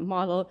first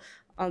model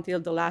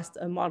until the last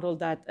model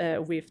that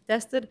we've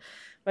tested.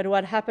 But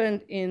what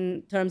happened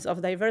in terms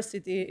of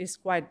diversity is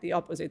quite the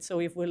opposite. So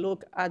if we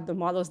look at the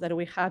models that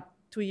we had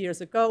 2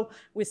 years ago,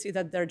 we see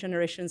that their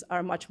generations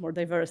are much more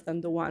diverse than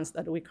the ones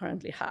that we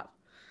currently have.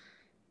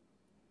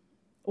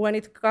 When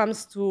it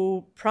comes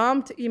to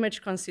prompt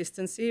image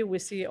consistency, we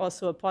see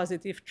also a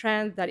positive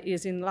trend that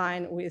is in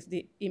line with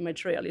the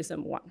image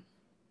realism one.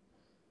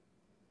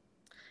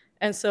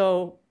 And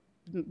so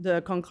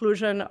the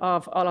conclusion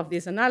of all of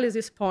these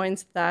analysis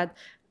points that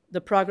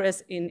the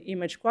progress in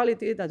image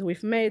quality that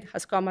we've made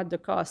has come at the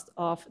cost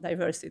of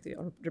diversity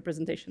or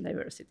representation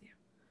diversity.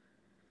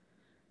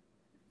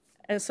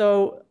 And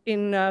so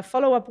in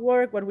follow-up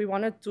work, what we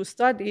wanted to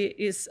study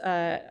is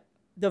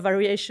the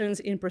variations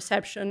in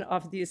perception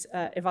of these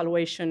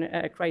evaluation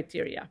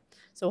criteria.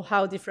 So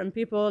how different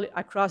people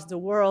across the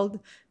world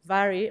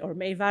vary or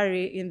may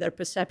vary in their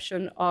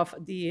perception of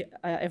the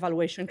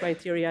evaluation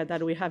criteria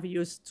that we have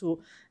used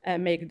to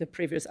make the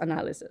previous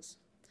analysis.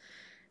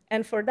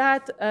 And for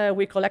that,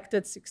 we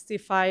collected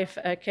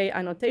 65K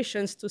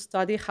annotations to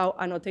study how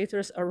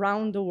annotators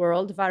around the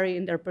world vary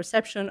in their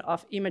perception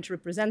of image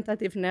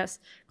representativeness,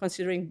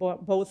 considering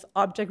both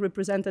object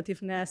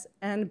representativeness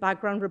and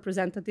background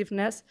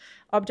representativeness,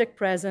 object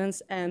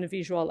presence, and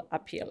visual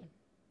appeal.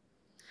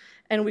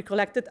 And we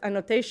collected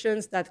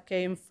annotations that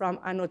came from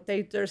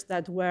annotators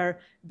that were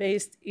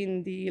based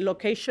in the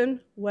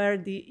location where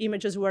the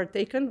images were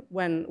taken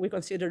when we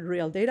considered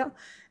real data,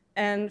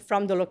 and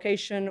from the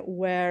location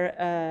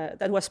where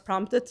that was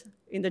prompted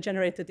in the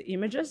generated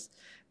images.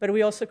 But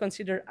we also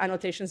considered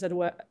annotations that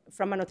were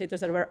from annotators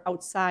that were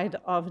outside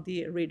of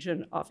the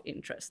region of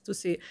interest to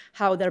see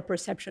how their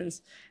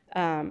perceptions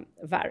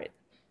varied.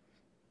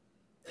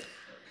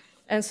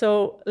 And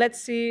so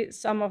let's see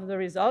some of the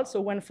results.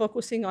 So when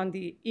focusing on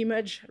the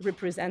image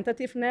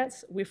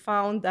representativeness, we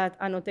found that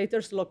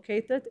annotators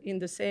located in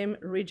the same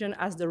region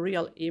as the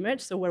real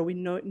image, so where we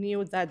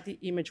knew that the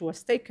image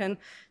was taken,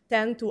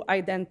 tend to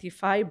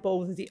identify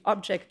both the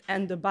object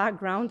and the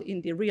background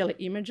in the real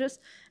images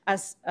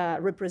as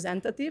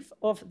representative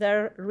of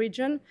their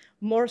region,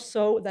 more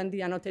so than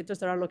the annotators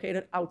that are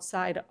located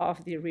outside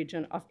of the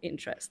region of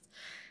interest.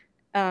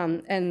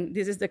 And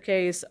this is the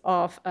case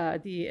of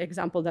the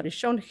example that is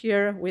shown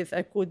here with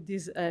could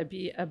this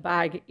be a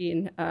bag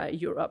in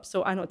Europe.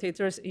 So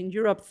annotators in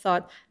Europe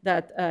thought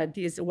that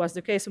this was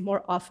the case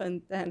more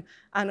often than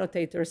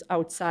annotators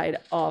outside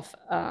of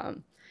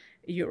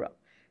Europe.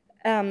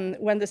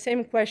 When the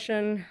same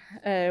question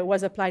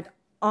was applied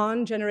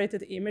on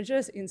generated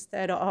images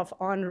instead of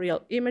on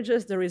real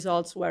images, the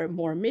results were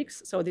more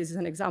mixed. So this is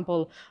an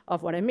example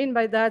of what I mean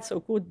by that. So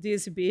could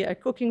this be a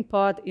cooking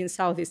pot in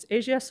Southeast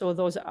Asia? So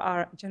those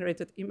are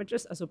generated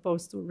images as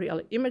opposed to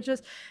real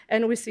images.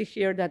 And we see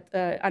here that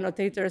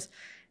annotators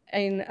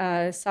in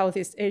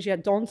Southeast Asia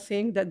don't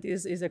think that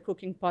this is a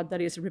cooking pot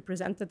that is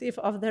representative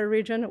of their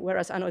region,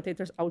 whereas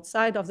annotators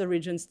outside of the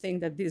regions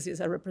think that this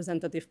is a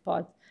representative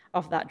pot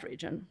of that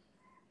region.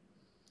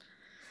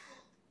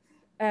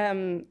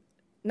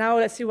 Now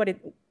let's see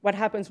what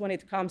happens when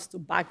it comes to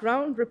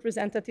background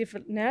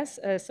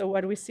representativeness. So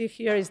what we see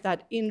here is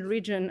that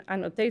in-region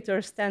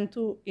annotators tend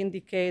to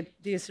indicate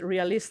these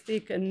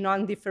realistic and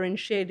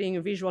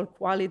non-differentiating visual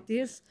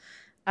qualities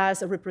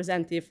as a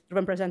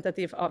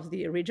representative of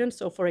the region.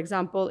 So for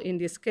example, in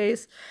this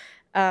case,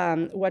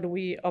 what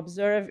we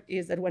observe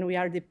is that when we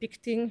are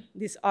depicting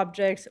these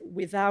objects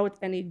without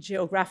any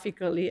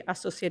geographically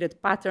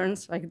associated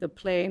patterns, like the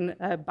plain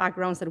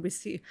backgrounds that we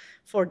see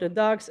for the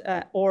dogs,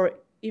 or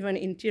even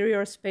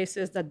interior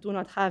spaces that do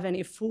not have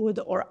any food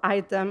or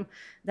item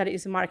that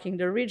is marking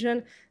the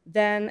region,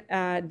 then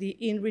the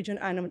in-region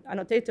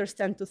annotators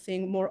tend to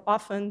think more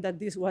often that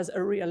this was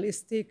a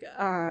realistic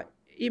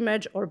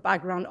image or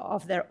background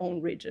of their own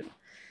region.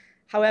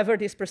 However,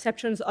 these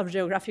perceptions of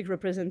geographic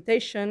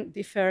representation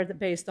differed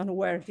based on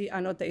where the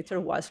annotator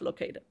was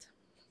located.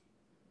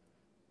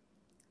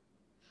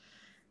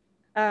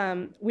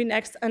 We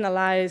next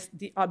analyzed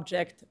the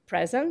object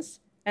presence.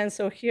 And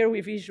so here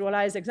we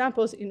visualize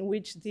examples in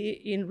which the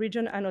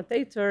in-region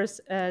annotators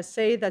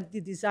say that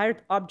the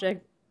desired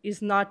object is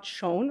not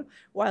shown,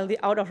 while the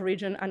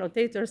out-of-region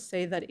annotators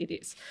say that it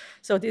is.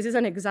 So this is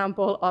an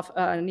example of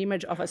an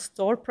image of a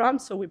store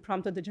prompt. So we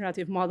prompted the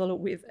generative model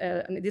with,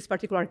 in this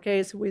particular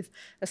case, with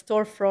a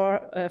store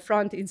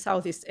front in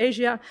Southeast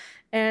Asia.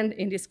 And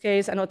in this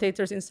case,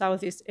 annotators in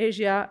Southeast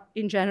Asia,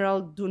 in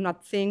general, do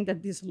not think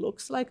that this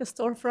looks like a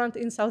storefront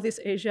in Southeast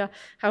Asia.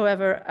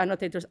 However,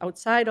 annotators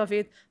outside of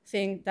it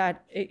think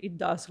that it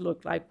does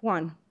look like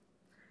one.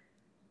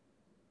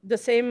 The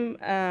same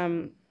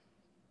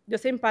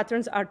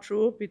patterns are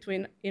true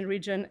between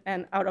in-region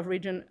and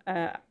out-of-region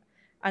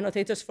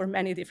annotators for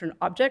many different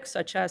objects,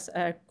 such as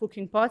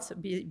cooking pots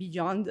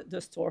beyond the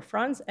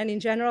storefronts. And in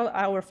general,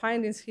 our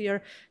findings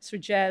here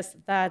suggest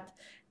that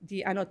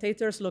the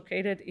annotators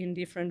located in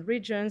different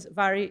regions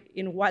vary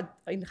in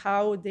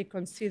how they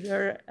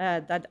consider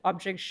that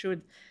objects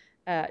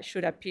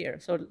should appear.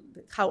 So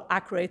how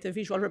accurate a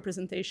visual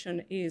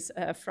representation is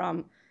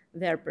from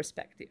their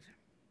perspective.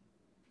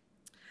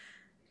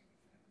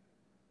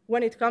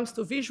 When it comes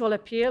to visual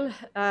appeal,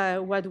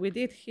 what we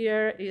did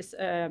here is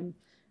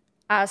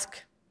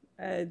ask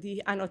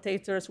the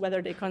annotators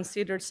whether they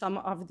considered some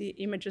of the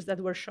images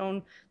that were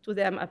shown to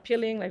them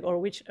appealing, or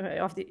which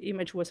of the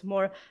image was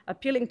more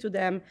appealing to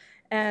them.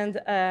 And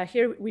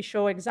here we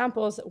show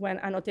examples when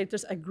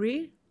annotators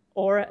agree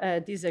or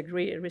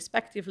disagree,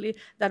 respectively,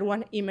 that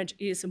one image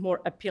is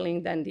more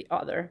appealing than the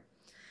other.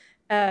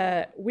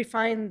 We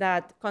find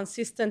that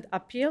consistent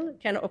appeal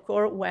can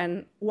occur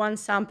when one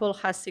sample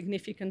has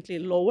significantly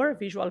lower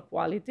visual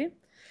quality.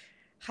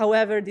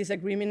 However,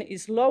 disagreement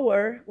is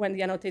lower when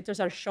the annotators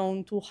are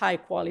shown two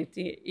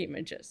high-quality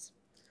images.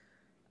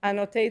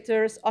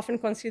 Annotators often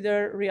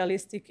consider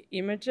realistic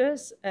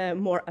images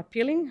more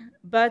appealing,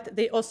 but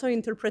they also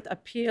interpret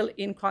appeal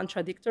in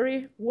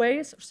contradictory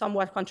ways,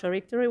 somewhat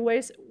contradictory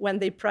ways, when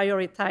they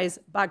prioritize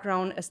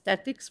background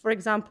aesthetics, for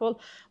example,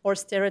 or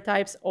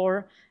stereotypes,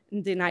 or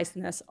the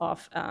niceness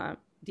of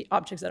the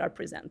objects that are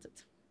presented.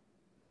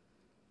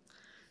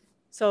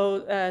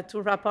 So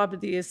to wrap up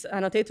this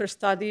annotator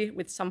study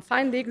with some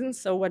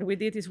findings, so what we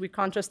did is we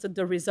contrasted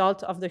the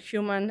result of the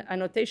human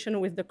annotation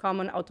with the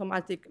common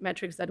automatic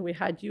metrics that we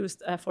had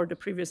used for the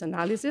previous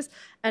analysis,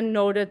 and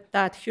noted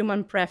that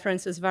human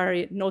preferences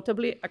vary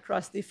notably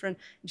across different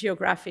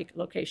geographic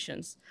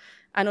locations.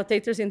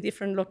 Annotators in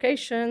different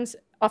locations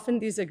often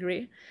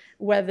disagree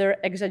whether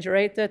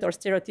exaggerated or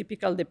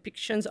stereotypical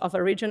depictions of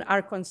a region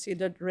are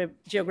considered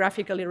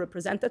geographically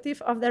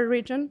representative of their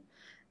region.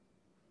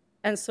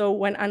 And so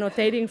when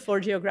annotating for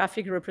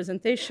geographic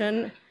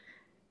representation,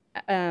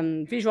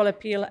 visual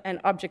appeal, and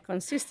object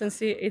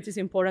consistency, it is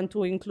important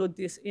to include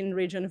this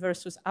in-region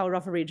versus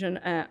out-of-region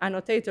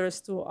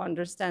annotators to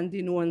understand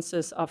the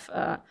nuances of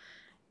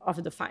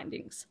the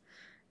findings.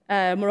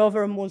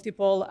 Moreover,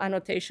 multiple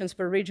annotations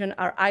per region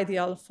are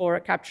ideal for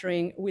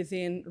capturing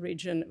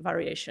within-region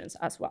variations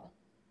as well.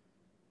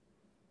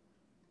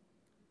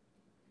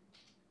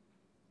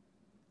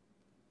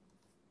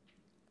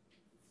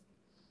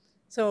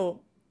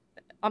 So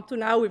up to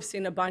now, we've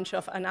seen a bunch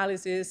of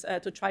analyses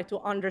to try to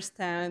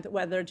understand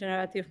whether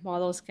generative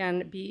models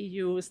can be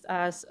used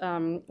as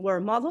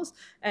word models.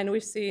 And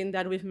we've seen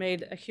that we've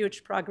made a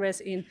huge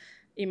progress in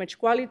image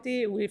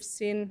quality. We've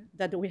seen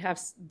that we have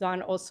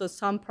done also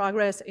some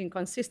progress in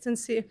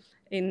consistency,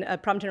 in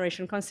prompt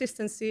generation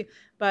consistency.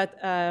 But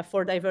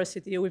for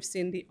diversity, we've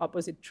seen the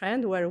opposite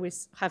trend, where we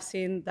have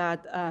seen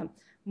that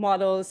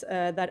models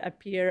that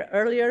appear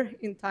earlier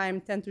in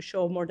time tend to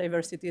show more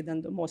diversity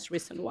than the most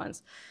recent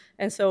ones.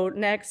 And so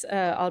next,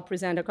 I'll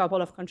present a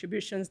couple of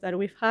contributions that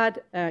we've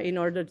had in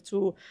order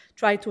to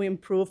try to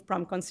improve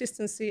prompt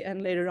consistency,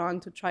 and later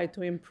on to try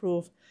to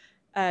improve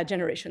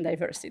generation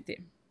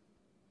diversity.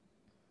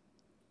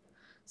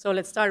 So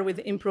let's start with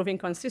improving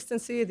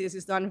consistency. This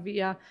is done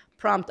via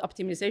prompt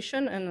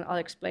optimization, and I'll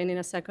explain in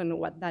a second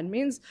what that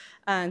means.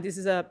 And this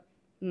is a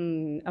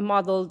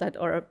model that,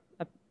 or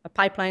a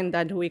pipeline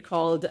that we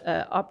called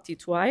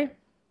Opti2i.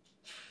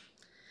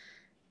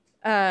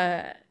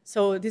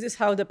 So this is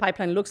how the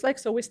pipeline looks like.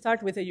 So we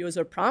start with a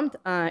user prompt.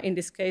 In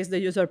this case, the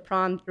user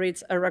prompt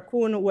reads a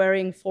raccoon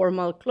wearing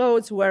formal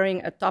clothes,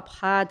 wearing a top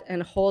hat,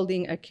 and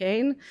holding a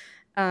cane.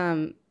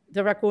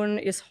 The raccoon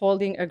is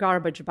holding a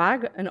garbage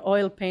bag, an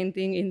oil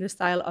painting in the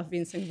style of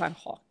Vincent van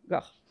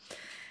Gogh.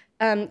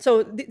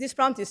 So this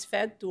prompt is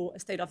fed to a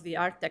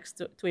state-of-the-art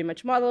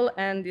text-to-image model,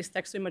 and this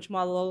text-to-image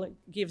model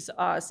gives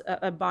us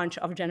a bunch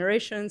of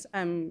generations.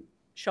 I'm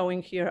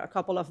showing here a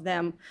couple of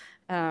them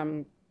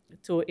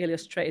to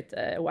illustrate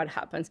what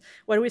happens.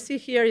 What we see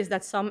here is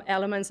that some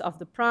elements of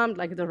the prompt,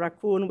 like the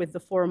raccoon with the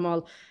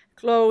formal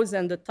clothes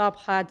and the top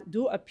hat,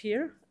 do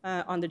appear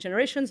on the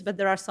generations, but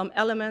there are some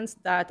elements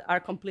that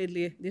are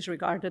completely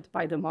disregarded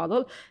by the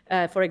model.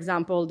 For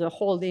example, the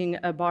holding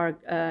a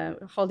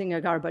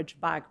garbage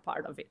bag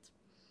part of it.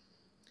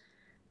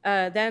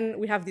 Then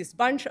we have this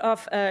bunch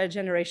of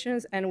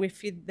generations, and we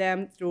feed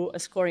them through a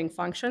scoring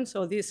function.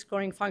 So this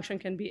scoring function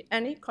can be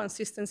any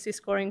consistency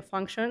scoring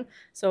function.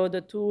 So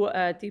the two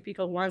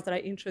typical ones that I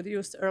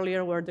introduced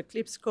earlier were the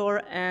clip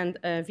score and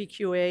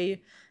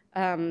VQA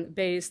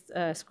based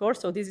score.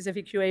 So this is a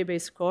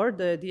VQA-based score,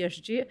 the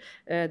DSG,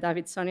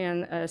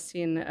 Davidsonian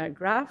scene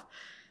graph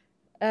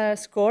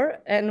score.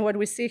 And what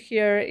we see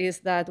here is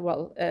that,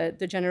 well,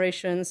 the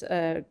generations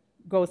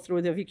go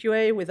through the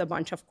VQA with a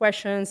bunch of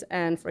questions.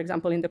 And for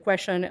example, in the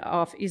question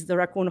of, is the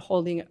raccoon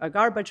holding a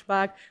garbage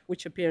bag,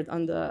 which appeared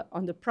on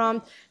the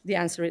prompt, the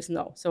answer is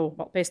no. So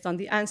well, based on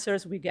the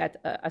answers, we get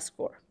a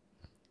score.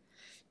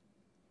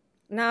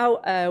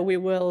 Now we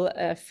will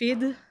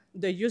feed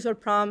the user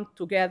prompt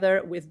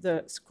together with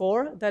the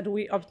score that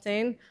we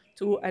obtain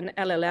to an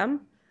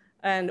LLM.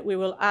 And we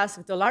will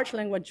ask the large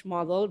language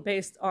model,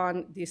 based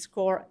on the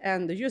score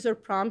and the user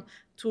prompt,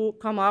 to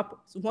come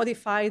up, to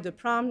modify the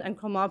prompt and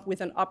come up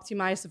with an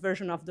optimized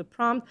version of the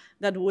prompt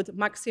that would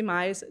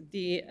maximize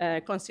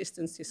the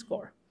consistency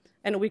score.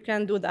 And we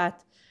can do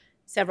that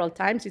several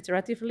times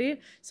iteratively,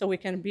 so we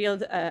can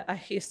build a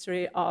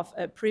history of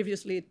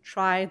previously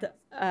tried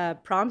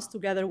prompts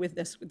together with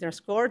their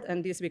score,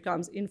 and this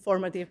becomes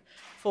informative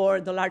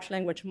for the large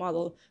language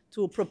model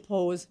to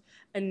propose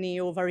a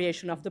new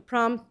variation of the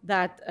prompt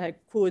that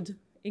could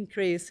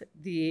increase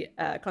the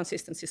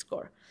consistency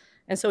score.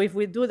 And so if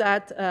we do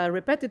that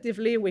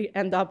repetitively, we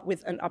end up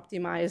with an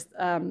optimized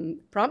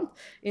prompt.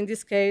 In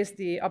this case,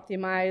 the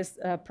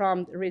optimized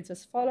prompt reads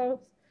as follows.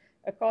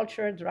 A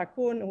cultured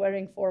raccoon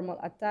wearing formal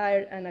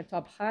attire and a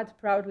top hat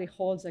proudly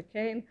holds a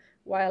cane,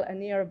 while a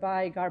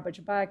nearby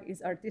garbage bag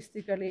is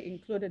artistically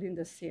included in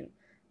the scene.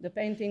 The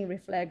painting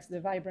reflects the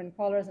vibrant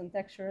colors and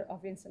texture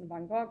of Vincent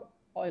van Gogh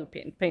oil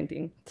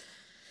painting.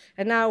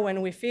 And now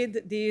when we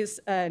feed this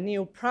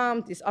new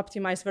prompt, this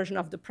optimized version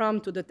of the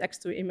prompt to the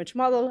text-to-image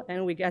model,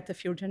 and we get a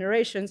few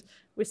generations,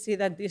 we see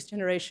that these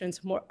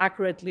generations more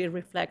accurately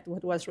reflect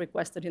what was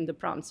requested in the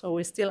prompt. So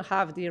we still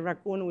have the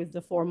raccoon with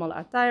the formal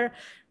attire,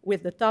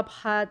 with the top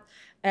hat,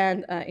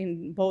 and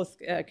in both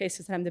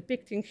cases I'm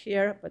depicting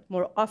here, but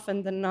more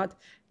often than not,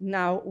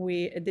 now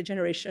the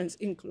generations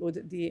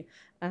include the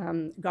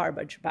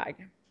garbage bag.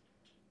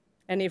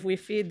 And if we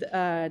feed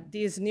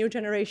these new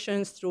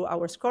generations through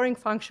our scoring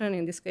function,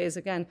 in this case,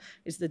 again,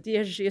 is the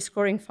DSG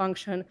scoring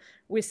function,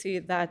 we see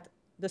that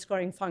the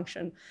scoring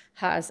function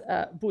has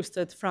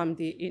boosted from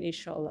the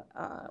initial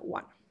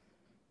one.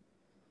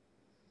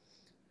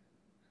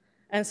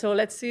 And so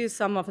let's see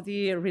some of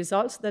the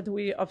results that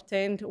we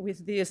obtained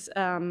with this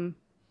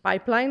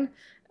pipeline.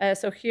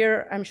 So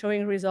here I'm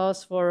showing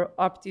results for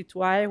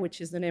Opti2I,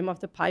 which is the name of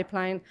the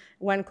pipeline,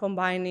 when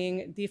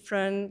combining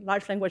different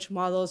large language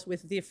models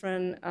with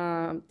different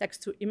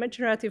text-to-image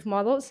generative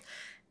models.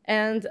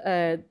 And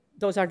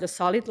those are the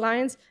solid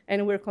lines.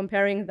 And we're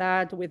comparing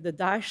that with the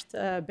dashed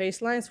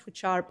baselines,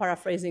 which are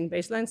paraphrasing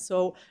baselines.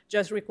 So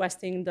just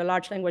requesting the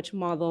large language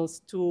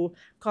models to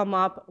come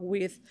up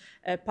with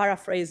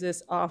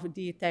paraphrases of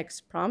the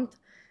text prompt.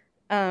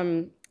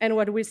 And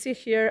what we see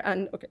here,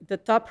 and okay, the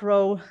top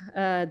row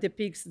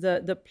depicts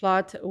the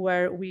plot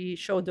where we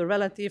show the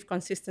relative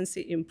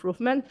consistency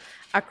improvement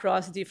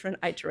across different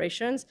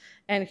iterations.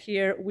 And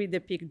here we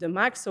depict the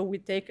max. So we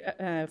take,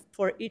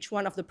 for each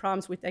one of the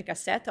prompts, we take a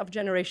set of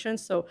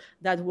generations. So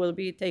that will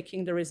be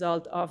taking the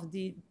result of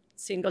the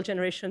single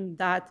generation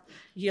that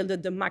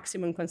yielded the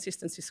maximum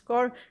consistency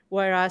score,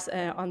 whereas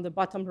on the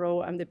bottom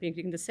row, I'm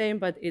depicting the same,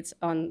 but it's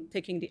on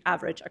taking the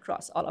average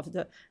across all of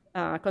the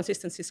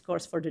consistency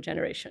scores for the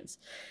generations.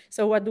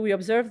 So what do we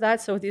observe that?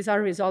 So these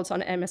are results on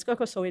MS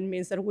COCO, so it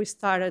means that we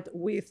started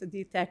with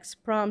the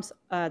text prompts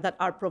that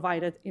are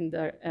provided in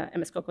the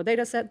MS COCO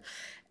dataset.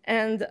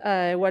 And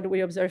what we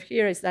observe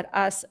here is that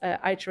as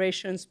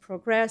iterations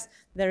progress,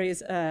 there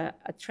is a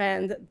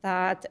trend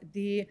that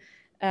the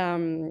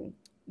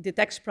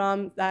text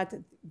prompt that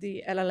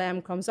the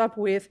LLM comes up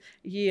with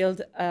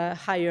yield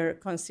higher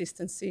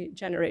consistency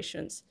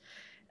generations.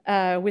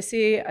 We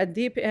see a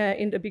dip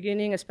in the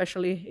beginning,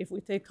 especially if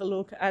we take a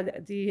look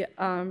at the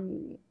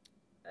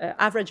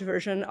average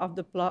version of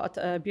the plot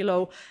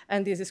below,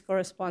 and this is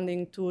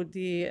corresponding to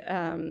the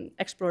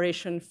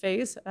exploration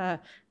phase,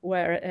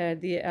 where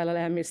the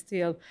LLM is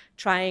still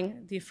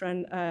trying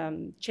different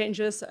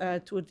changes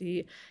to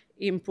the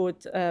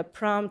input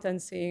prompt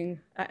and seeing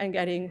and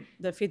getting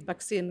the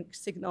feedback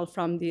signal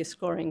from the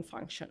scoring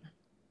function.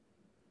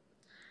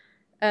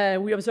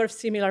 We observe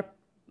similar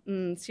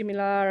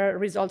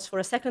results for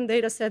a second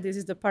data set. This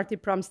is the party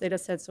prompts data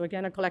set. So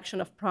again, a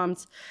collection of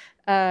prompts.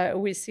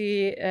 We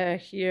see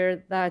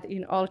here that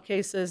in all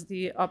cases,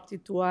 the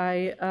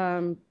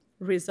Opti2I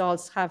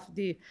results have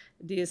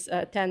this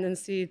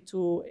tendency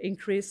to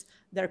increase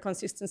their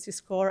consistency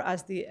score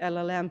as the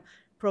LLM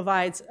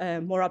provides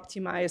more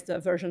optimized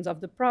versions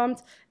of the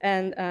prompt.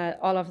 And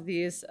all of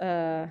these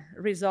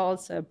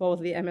results,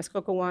 both the MS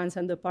COCO ones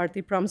and the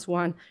party prompts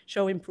one,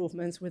 show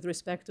improvements with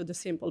respect to the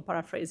simple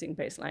paraphrasing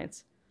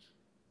baselines.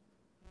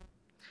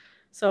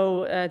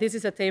 So this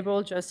is a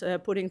table just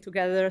putting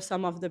together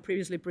some of the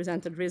previously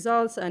presented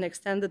results and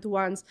extended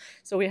ones.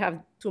 So we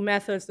have two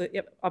methods, the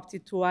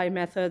opti2i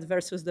method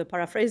versus the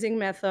paraphrasing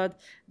method,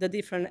 the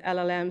different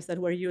LLMs that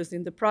were used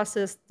in the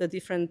process, the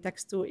different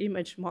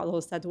text-to-image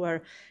models that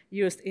were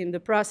used in the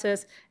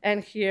process.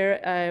 And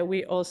here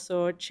we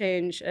also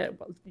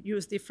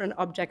use different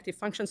objective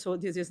functions. So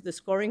this is the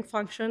scoring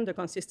function, the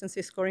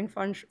consistency scoring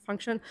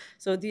function.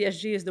 So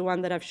DSG is the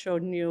one that I've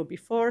shown you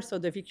before. So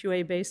the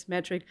VQA-based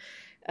metric,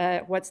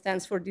 what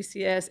stands for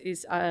DCS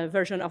is a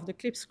version of the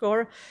CLIP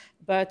score,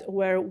 but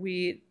where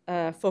we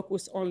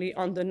focus only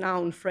on the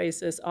noun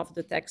phrases of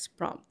the text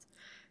prompt.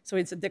 So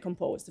it's a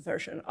decomposed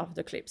version of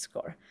the CLIP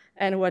score.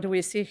 And what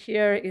we see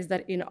here is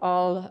that in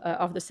all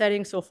of the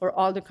settings, so for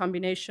all the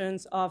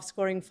combinations of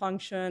scoring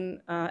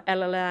function,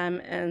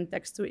 LLM, and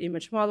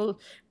text-to-image model,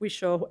 we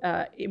show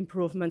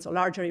improvements or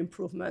larger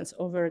improvements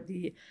over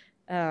the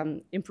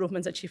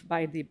improvements achieved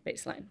by the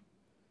baseline.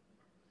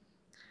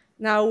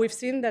 Now, we've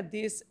seen that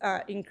this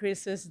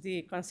increases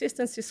the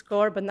consistency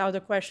score, but now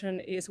the question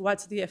is,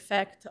 what's the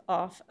effect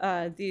of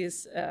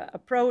this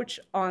approach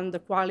on the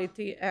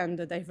quality and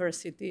the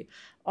diversity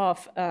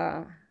of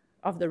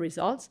the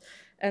results?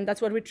 And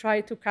that's what we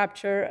try to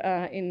capture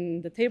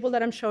in the table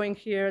that I'm showing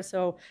here.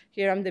 So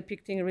here I'm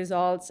depicting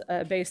results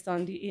based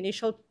on the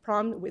initial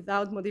prompt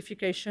without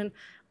modification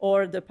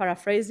or the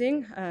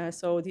paraphrasing.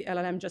 So the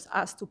LLM just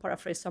asked to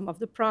paraphrase some of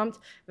the prompt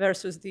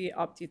versus the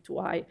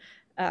opti2i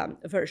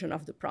version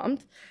of the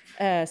prompt.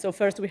 So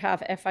first we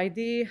have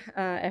FID.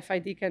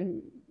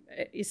 FID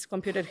is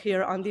computed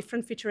here on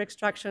different feature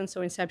extractions,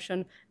 so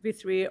Inception,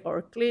 V3,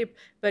 or CLIP.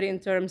 But in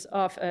terms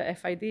of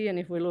FID, and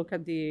if we look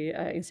at the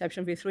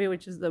Inception V3,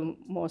 which is the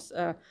most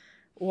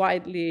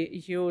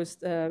widely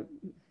used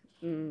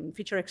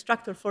feature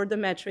extractor for the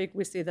metric,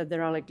 we see that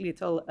there are like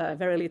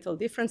very little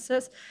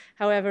differences.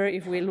 However,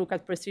 if we look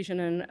at precision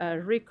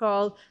and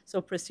recall,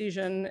 so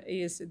precision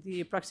is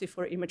the proxy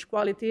for image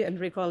quality and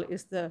recall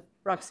is the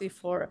proxy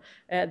for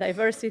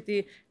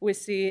diversity, we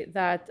see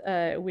that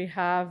we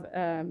have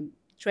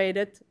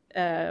traded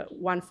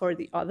one for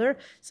the other.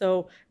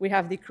 So we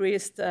have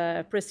decreased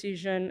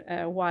precision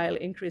while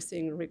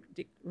increasing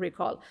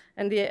recall.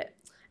 And the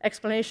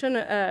explanation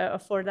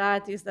for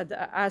that is that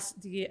as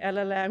the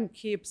LLM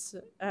keeps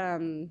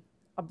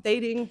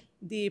updating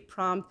the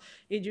prompt,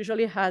 it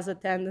usually has a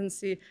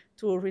tendency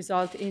to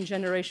result in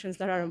generations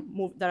that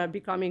are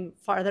becoming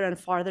farther and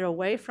farther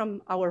away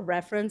from our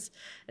reference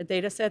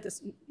data set,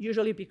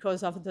 usually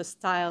because of the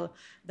style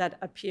that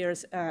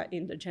appears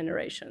in the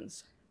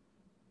generations.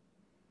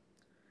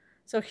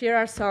 So here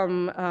are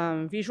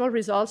some visual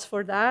results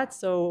for that.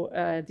 So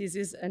this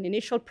is an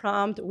initial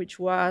prompt, which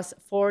was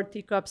 4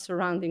 teacups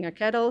surrounding a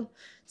kettle.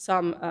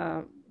 Some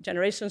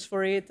generations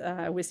for it,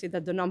 we see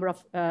that the number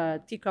of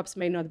teacups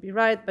may not be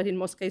right, but in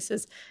most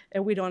cases,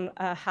 we don't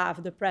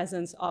have the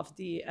presence of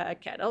the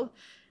kettle.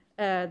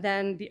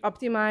 Then the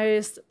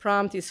optimized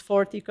prompt is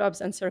 4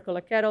 teacups and circle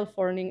a kettle,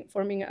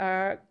 forming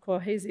a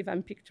cohesive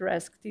and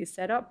picturesque tea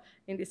setup.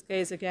 In this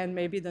case, again,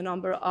 maybe the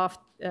number of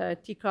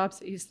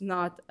teacups is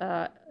not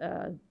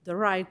the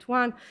right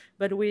one,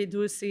 but we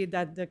do see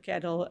that the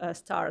kettle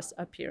starts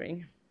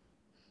appearing.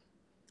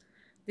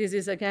 This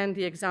is, again,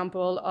 the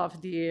example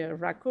of the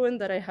raccoon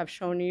that I have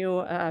shown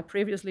you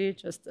previously,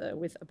 just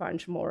with a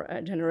bunch more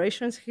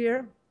generations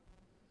here.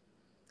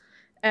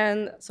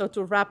 And so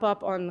to wrap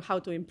up on how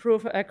to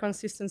improve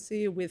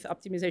consistency with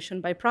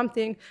optimization by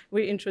prompting,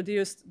 we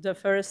introduced the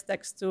first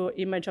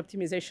text-to-image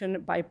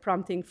optimization by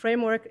prompting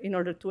framework in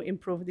order to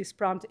improve this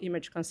prompt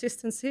image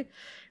consistency.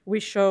 We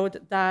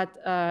showed that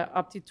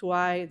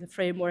opti2i, the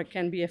framework,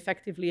 can be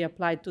effectively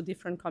applied to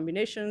different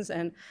combinations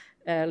and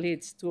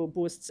leads to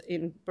boosts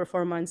in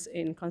performance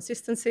in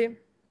consistency.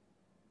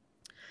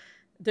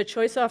 The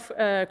choice of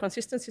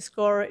consistency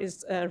score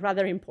is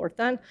rather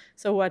important.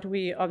 So what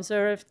we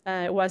observed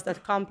was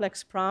that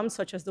complex prompts,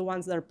 such as the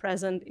ones that are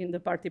present in the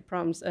party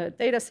prompts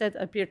dataset,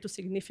 appear to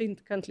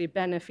significantly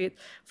benefit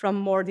from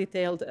more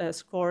detailed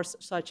scores,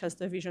 such as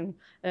the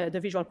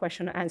visual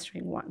question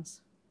answering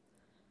ones.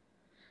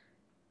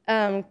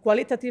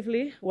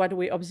 Qualitatively, what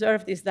we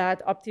observed is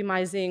that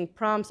optimizing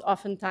prompts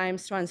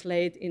oftentimes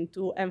translate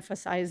into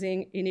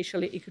emphasizing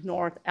initially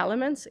ignored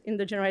elements in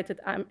the generated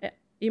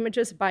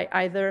images by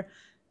either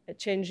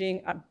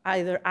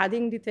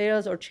adding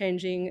details or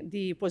changing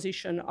the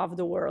position of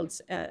the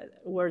words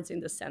in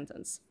the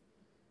sentence.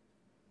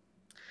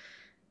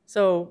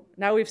 So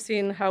now we've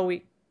seen how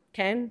we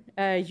can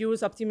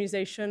use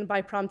optimization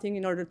by prompting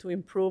in order to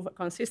improve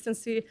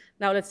consistency.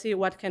 Now let's see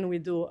what can we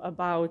do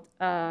about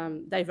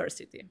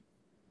diversity.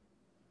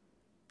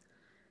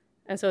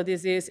 And so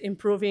this is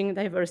improving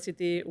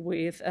diversity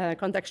with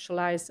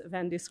contextualized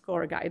Venn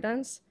score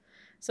guidance.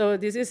 So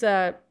this is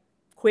a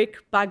quick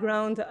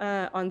background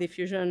on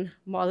diffusion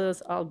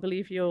models. I'll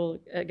believe you'll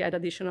get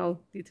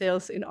additional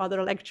details in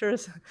other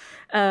lectures.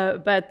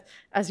 But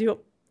as you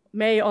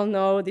may all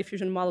know,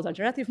 diffusion models are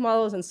generative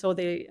models, and so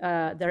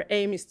their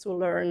aim is to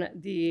learn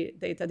the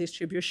data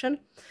distribution.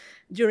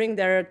 During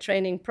their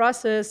training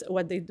process,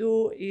 what they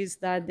do is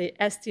that they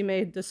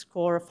estimate the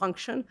score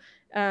function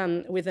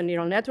with a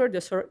neural network.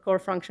 The score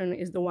function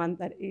is the one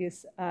that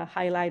is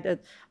highlighted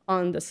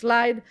on the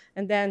slide.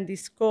 And then the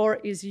score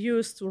is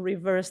used to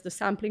reverse the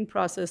sampling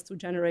process to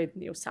generate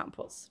new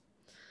samples.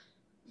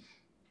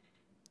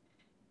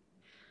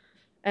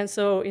 And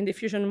so in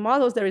diffusion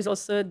models, there is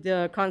also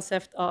the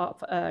concept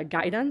of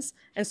guidance.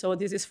 And so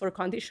this is for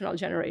conditional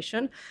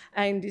generation.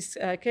 And in this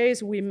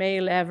case, we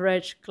may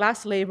leverage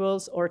class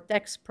labels or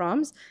text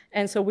prompts.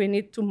 And so we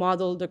need to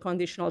model the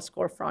conditional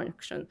score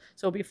function.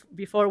 So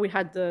before we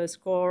had the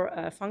score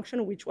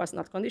function, which was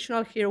not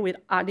conditional. Here we're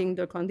adding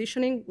the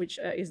conditioning, which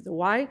is the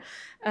y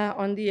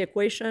on the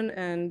equation.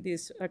 And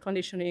this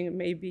conditioning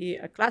may be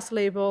a class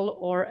label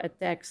or a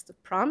text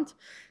prompt.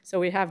 So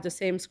we have the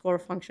same score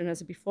function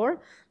as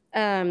before.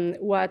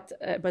 But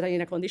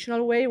in a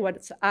conditional way,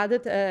 what's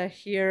added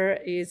here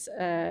is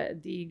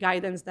the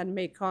guidance that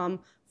may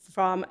come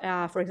from,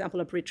 for example,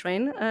 a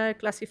pre-trained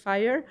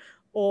classifier,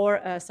 or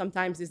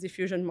sometimes these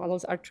diffusion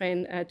models are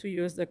trained to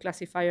use the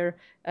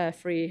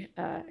classifier-free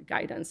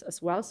guidance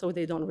as well, so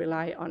they don't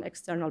rely on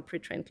external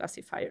pre-trained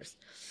classifiers.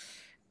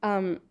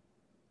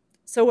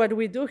 So what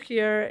we do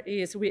here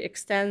is we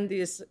extend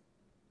this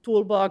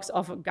toolbox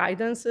of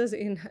guidances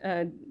in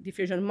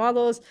diffusion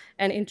models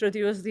and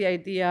introduce the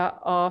idea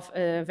of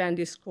a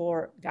Venn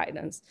score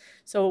guidance.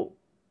 So,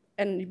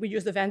 and we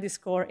use the Venn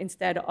score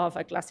instead of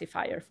a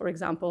classifier, for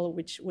example,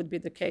 which would be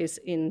the case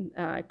in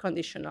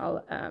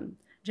conditional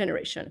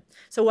generation.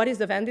 So what is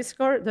the Venn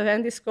score? The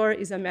Venn score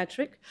is a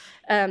metric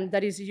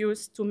that is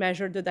used to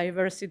measure the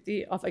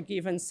diversity of a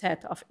given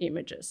set of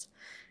images.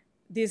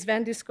 This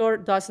Venn score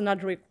does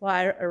not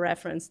require a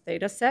reference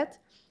data set.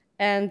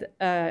 And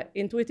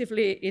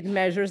intuitively, it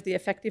measures the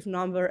effective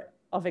number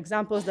of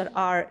examples that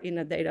are in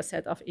a data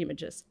set of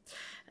images.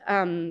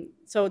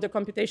 So the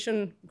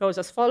computation goes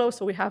as follows.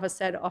 So we have a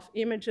set of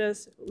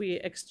images.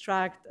 We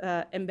extract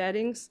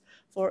embeddings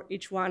for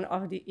each one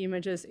of the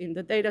images in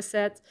the data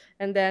set.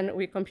 And then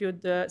we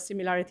compute the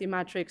similarity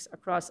matrix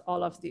across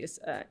all of these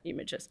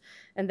images.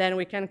 And then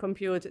we can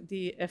compute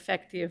the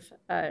effective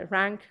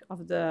rank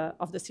of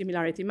the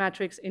similarity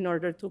matrix in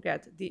order to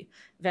get the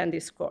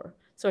Venn score.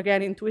 So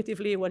again,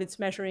 intuitively, what it's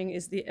measuring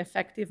is the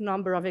effective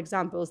number of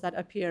examples that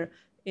appear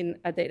in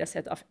a data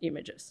set of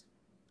images.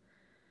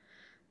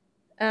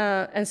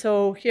 And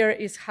so here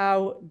is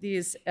how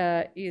this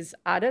is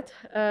added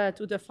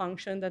to the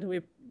function that we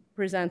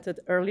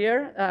presented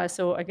earlier.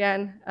 So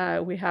again,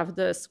 we have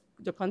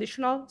the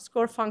conditional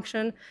score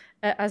function.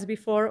 As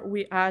before,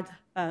 we add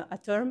a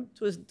term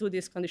to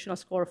this conditional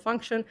score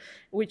function,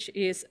 which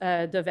is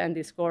the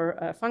Venn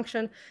score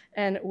function,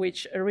 and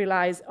which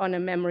relies on a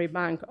memory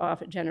bank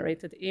of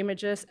generated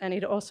images. And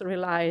it also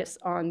relies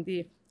on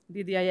the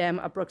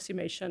DDIM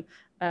approximation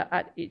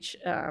at each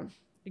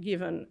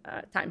given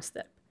time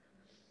step.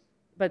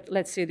 But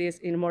let's see this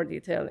in more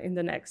detail in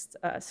the next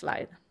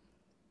slide.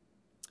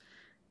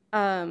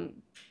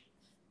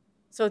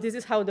 So this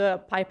is how the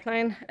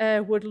pipeline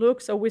would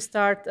look. So we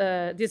start,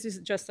 this is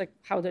just like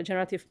how the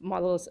generative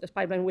models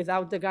pipeline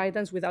without the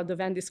guidance, without the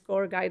Venn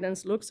score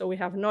guidance looks. So we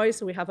have noise,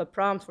 so we have a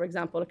prompt, for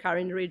example, a car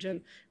in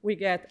region, we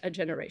get a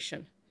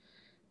generation.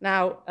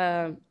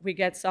 Now, we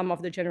get some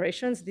of the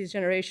generations. These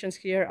generations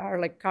here are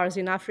like cars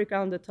in Africa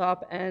on the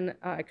top and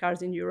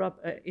cars in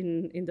Europe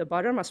in the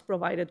bottom, as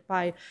provided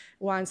by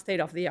one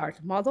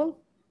state-of-the-art model.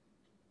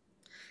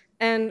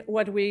 And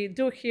what we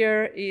do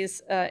here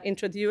is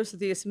introduce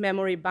this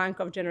memory bank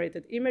of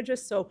generated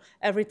images. So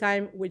every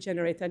time we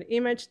generate an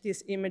image,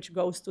 this image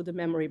goes to the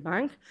memory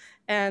bank.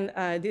 And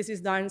this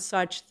is done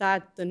such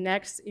that the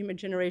next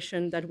image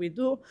generation that we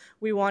do,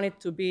 we want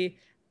it to be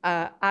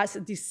as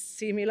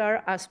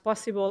dissimilar as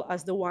possible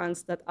as the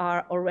ones that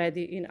are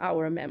already in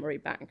our memory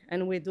bank.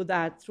 And we do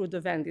that through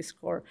the Venn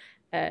score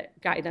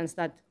guidance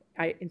that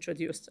I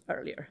introduced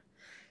earlier.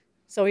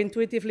 So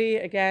intuitively,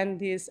 again,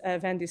 this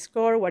Venn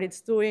score, what it's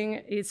doing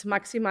is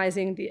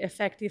maximizing the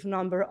effective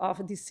number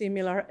of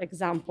dissimilar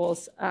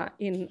examples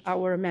in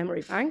our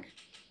memory bank.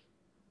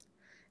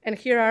 And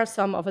here are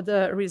some of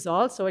the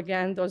results. So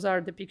again, those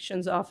are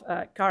depictions of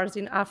cars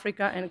in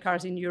Africa and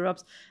cars in Europe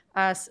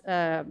as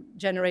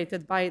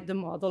generated by the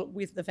model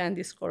with the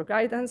Venn score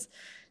guidance.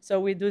 So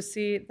we do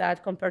see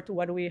that compared to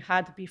what we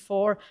had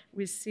before,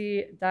 we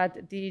see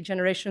that the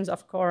generations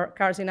of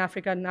cars in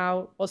Africa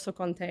now also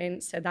contain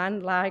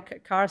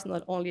sedan-like cars,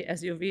 not only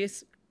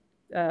SUVs,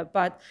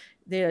 but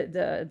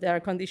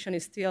their condition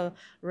is still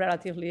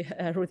relatively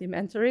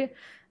rudimentary.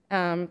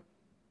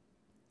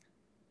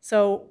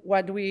 So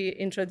what we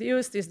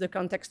introduced is the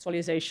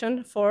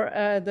contextualization for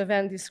the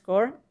Venn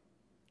score.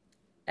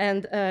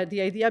 And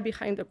the idea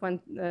behind the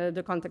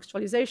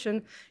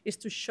contextualization is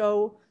to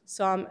show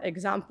some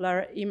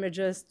exemplar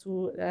images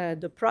to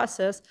the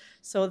process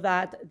so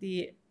that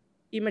the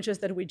images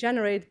that we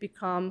generate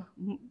become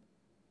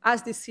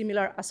as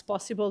dissimilar as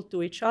possible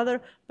to each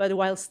other, but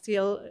while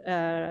still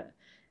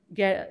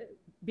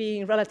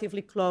being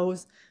relatively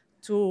close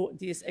to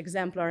these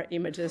exemplar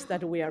images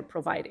that we are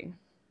providing.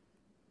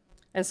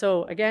 And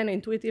so again,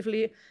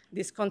 intuitively,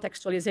 this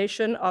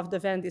contextualization of the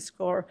Venn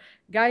score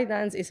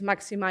guidance is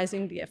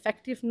maximizing the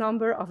effective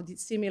number of the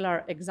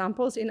similar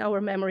examples in our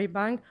memory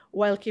bank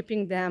while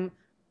keeping them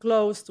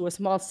close to a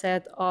small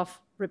set of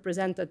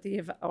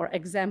representative or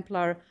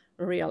exemplar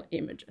real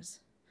images.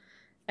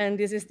 And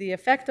this is the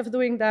effect of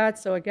doing that.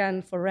 So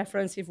again, for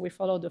reference, if we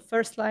follow the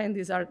first line,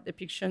 these are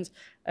depictions,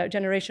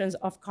 generations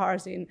of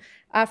cars in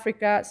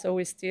Africa. So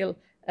we still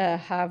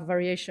have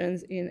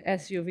variations in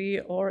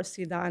SUV or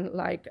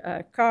sedan-like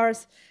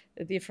cars,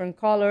 different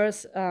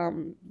colors,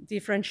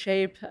 different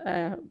shape,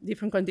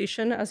 different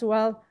condition as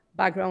well.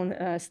 Background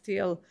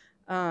still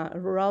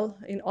rural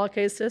in all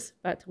cases,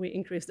 but we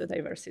increase the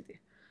diversity.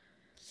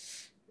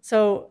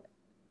 So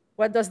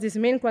what does this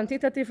mean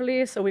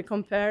quantitatively? So we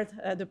compared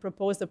the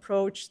proposed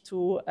approach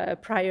to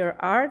prior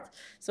art.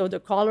 So the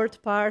colored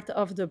part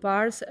of the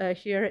bars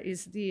here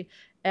is the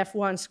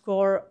F1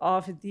 score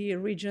of the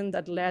region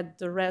that led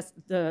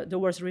the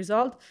worst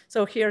result.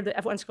 So here the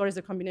F1 score is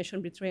a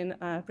combination between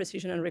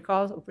precision and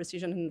recall, or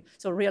precision and,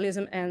 so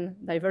realism and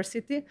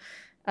diversity.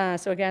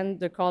 So again,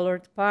 the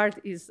colored part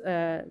is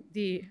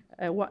the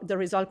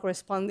result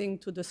corresponding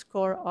to the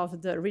score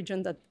of the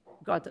region that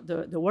got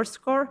the worst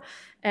score,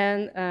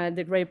 and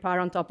the gray part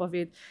on top of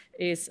it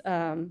is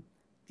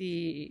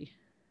the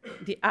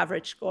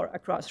average score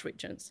across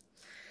regions.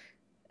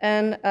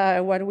 And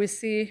what we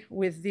see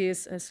with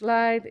this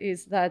slide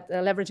is that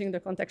leveraging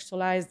the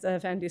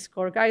contextualized Venn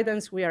score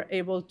guidance, we are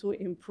able to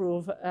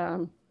improve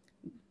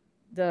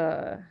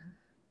the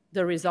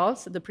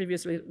results, the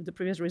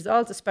previous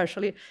results,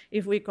 especially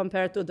if we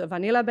compare to the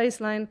vanilla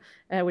baseline,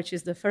 which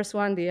is the first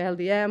one, the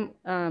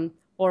LDM,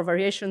 or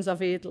variations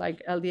of it,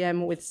 like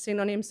LDM with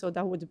synonyms. So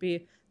that would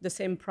be the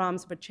same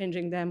prompts, but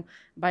changing them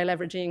by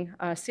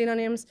leveraging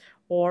synonyms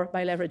or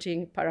by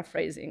leveraging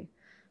paraphrasing.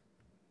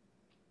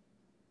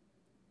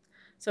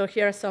 So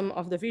here are some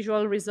of the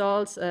visual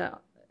results.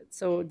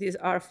 So these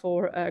are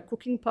for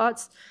cooking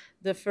pots.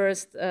 The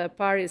first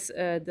part is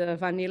the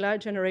vanilla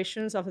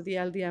generations of the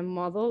LDM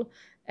model.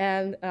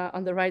 And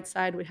on the right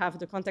side, we have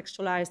the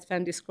contextualized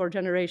Venn score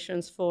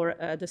generations for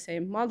the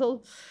same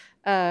model.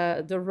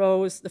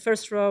 The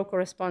first row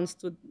corresponds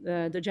to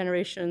the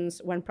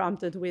generations when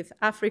prompted with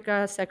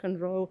Africa, second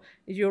row,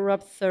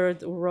 Europe,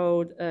 third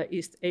row,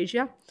 East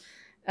Asia.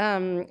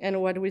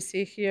 And what we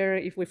see here,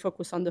 if we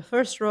focus on the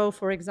first row,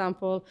 for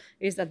example,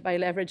 is that by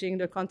leveraging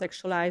the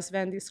contextualized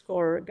Venn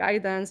score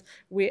guidance,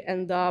 we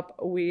end up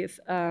with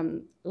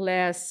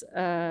less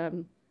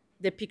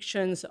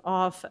depictions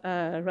of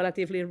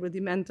relatively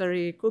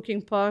rudimentary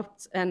cooking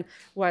pots, and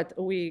what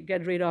we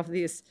get rid of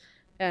this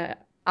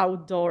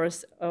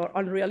outdoors or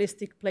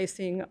unrealistic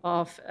placing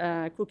of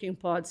cooking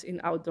pots in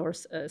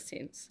outdoors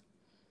scenes.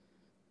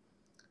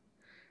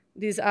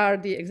 These are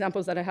the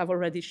examples that I have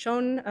already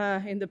shown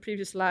in the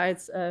previous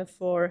slides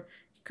for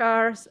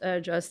cars,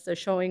 just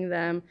showing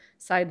them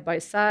side by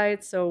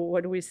side. So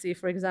what we see,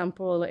 for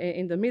example,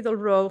 in the middle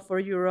row for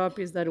Europe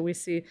is that we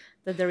see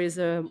that there is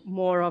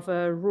more of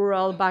a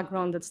rural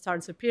background that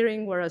starts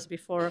appearing, whereas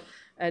before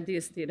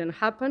this didn't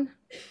happen.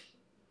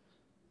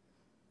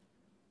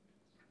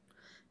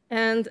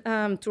 And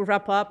to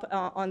wrap up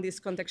on this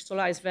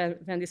contextualized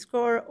Venn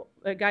score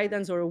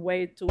guidance, or a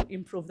way to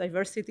improve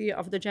diversity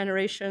of the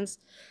generations,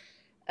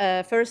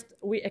 first,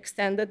 we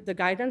extended the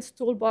guidance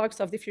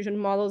toolbox of diffusion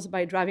models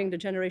by driving the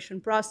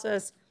generation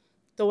process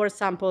towards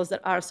samples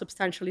that are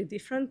substantially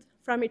different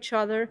from each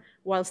other,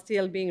 while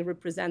still being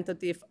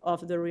representative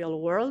of the real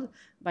world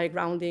by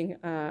grounding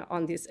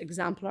on these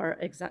exemplar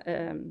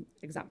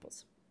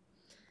examples.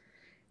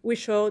 We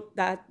showed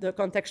that the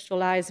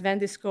contextualized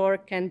Venn score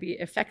can be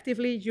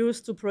effectively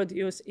used to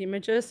produce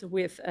images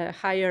with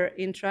higher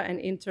intra and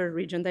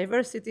inter-region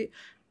diversity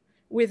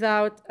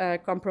without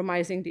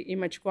compromising the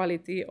image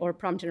quality or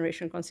prompt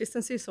generation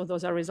consistency. So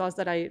those are results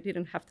that I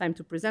didn't have time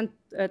to present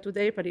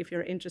today, but if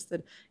you're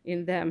interested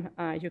in them,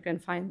 you can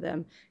find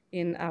them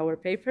in our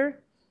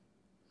paper.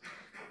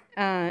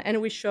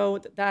 And we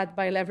showed that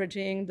by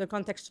leveraging the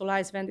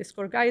contextualized Venn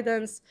score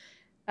guidance,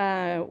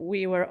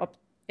 we were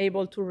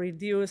able to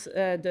reduce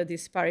the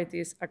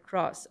disparities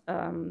across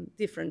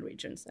different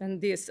regions.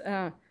 And this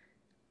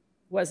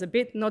was a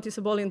bit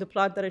noticeable in the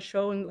plot that I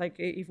showed, like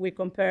if we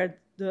compared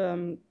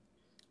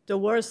the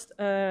worst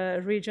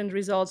region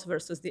results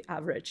versus the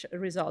average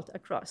result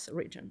across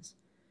regions.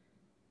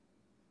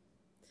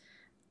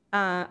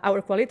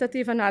 Our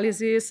qualitative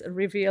analysis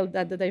revealed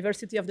that the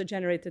diversity of the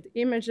generated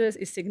images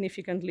is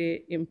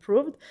significantly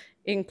improved,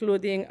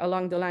 including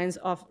along the lines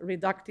of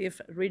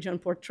reductive region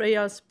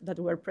portrayals that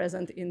were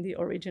present in the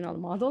original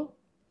model.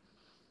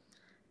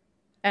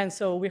 And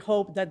so we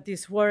hope that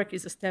this work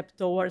is a step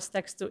towards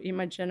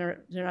text-to-image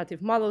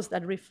generative models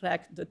that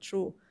reflect the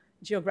true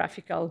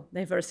geographical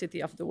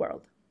diversity of the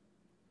world.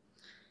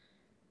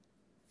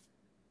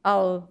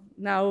 I'll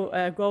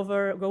now go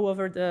over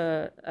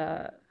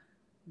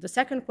the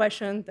second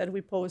question that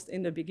we posed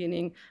in the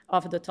beginning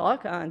of the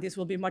talk. And this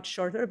will be much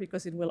shorter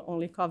because it will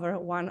only cover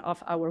one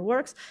of our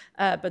works.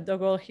 But the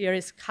goal here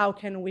is how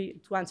can we,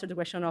 to answer the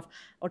question of,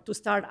 or to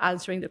start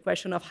answering the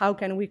question of how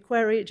can we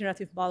query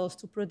generative models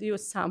to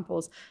produce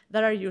samples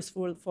that are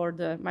useful for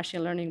the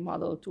machine learning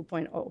model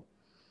 2.0.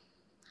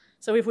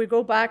 So if we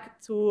go back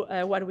to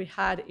what we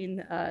had in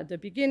the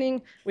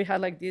beginning, we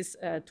had like these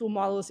two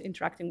models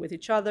interacting with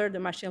each other, the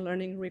machine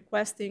learning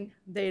requesting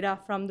data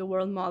from the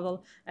world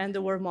model and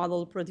the world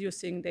model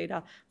producing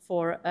data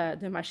for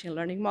the machine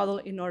learning model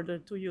in order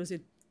to use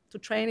it to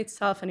train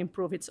itself and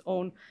improve its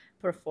own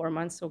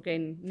performance, so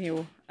gain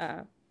new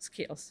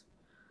skills.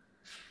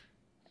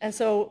 And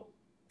so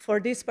for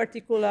this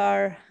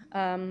particular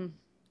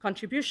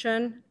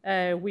contribution,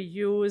 we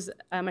use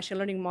a machine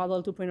learning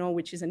model 2.0,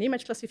 which is an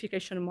image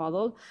classification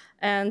model.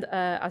 And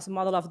as a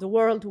model of the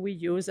world, we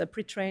use a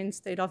pre-trained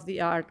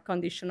state-of-the-art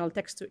conditional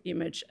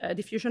text-to-image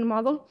diffusion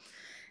model.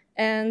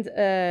 And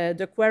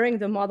the querying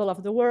the model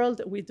of the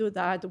world, we do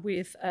that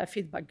with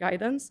feedback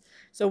guidance.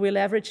 So we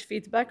leverage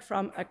feedback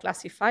from a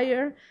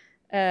classifier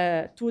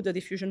to the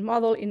diffusion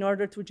model in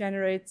order to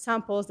generate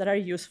samples that are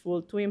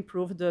useful to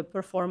improve the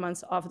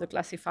performance of the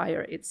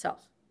classifier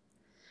itself.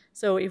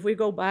 So if we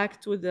go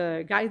back to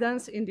the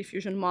guidance in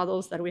diffusion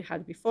models that we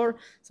had before,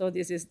 so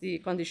this is the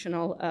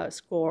conditional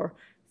score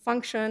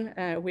function.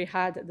 We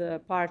had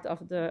the part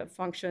of the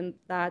function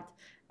that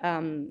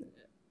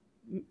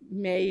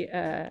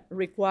may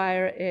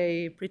require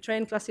a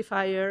pre-trained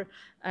classifier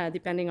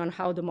depending on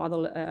how the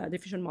model,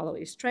 diffusion model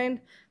is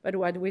trained. But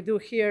what we do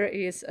here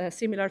is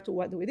similar to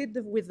what we did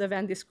with the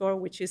Venn score,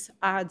 which is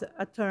add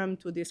a term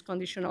to this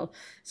conditional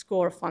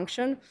score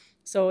function.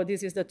 So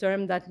this is the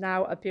term that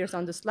now appears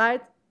on the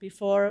slide.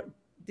 Before,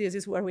 this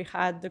is where we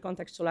had the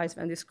contextualized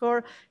Venn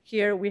score.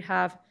 Here we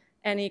have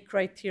any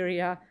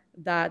criteria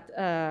that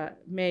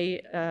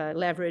may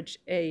leverage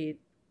a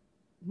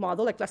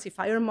model, a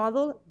classifier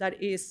model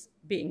that is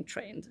being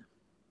trained.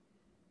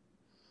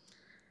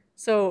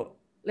 So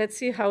let's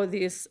see how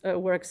this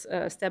works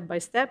step by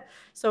step.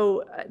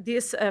 So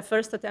this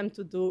first attempt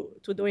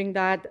to doing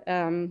that,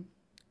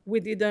 we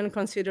didn't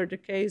consider the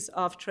case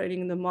of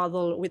training the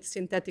model with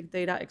synthetic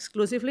data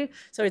exclusively.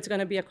 So it's going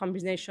to be a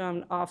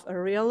combination of a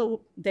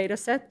real data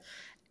set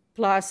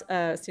plus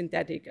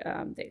synthetic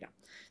data.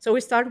 So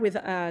we start with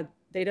a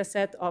data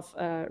set of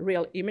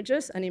real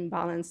images, an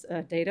imbalanced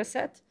data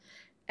set.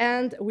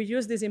 And we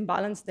use this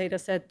imbalanced data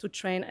set to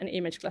train an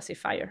image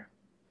classifier.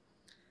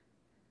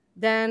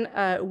 Then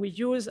we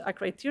use a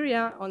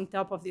criteria on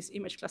top of this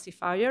image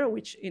classifier,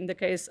 which in the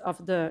case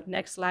of the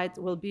next slide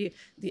will be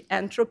the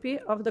entropy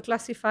of the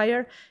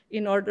classifier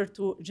in order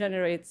to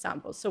generate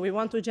samples. So we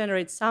want to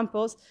generate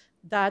samples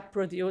that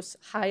produce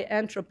high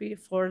entropy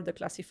for the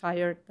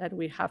classifier that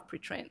we have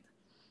pre-trained.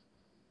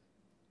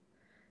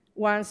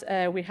 Once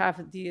we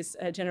have this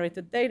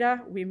generated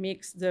data, we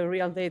mix the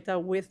real data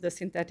with the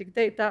synthetic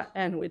data,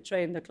 and we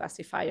train the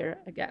classifier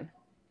again.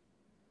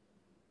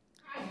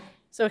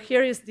 So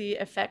here is the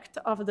effect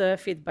of the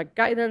feedback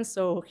guidance.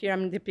 So here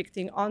I'm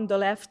depicting on the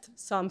left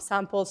some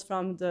samples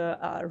from the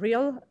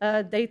real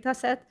data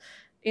set.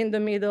 In the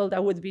middle,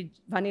 that would be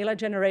vanilla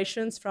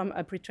generations from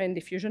a pre-trained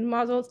diffusion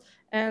models.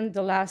 And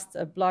the last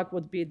block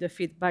would be the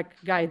feedback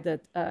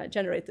guided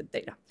generated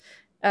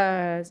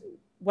data.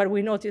 What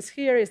we notice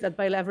here is that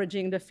by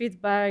leveraging the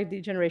feedback,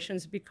 the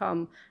generations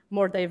become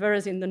more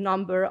diverse in the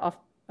number of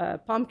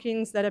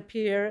pumpkins that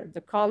appear,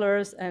 the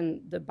colors,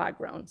 and the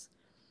backgrounds.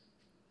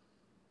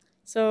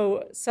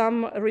 So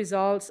some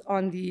results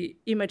on the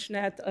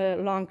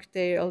ImageNet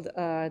long-tailed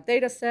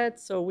data set.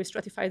 So we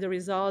stratify the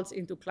results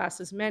into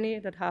classes many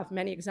that have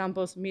many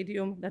examples,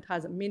 medium that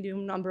has a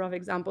medium number of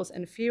examples,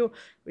 and few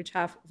which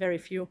have very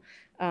few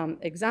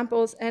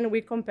examples. And we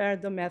compare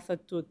the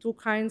method to two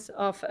kinds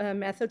of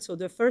methods. So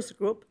the first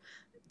group,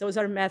 those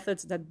are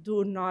methods that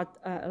do not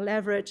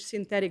leverage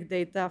synthetic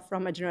data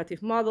from a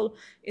generative model.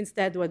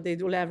 Instead, what they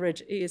do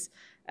leverage is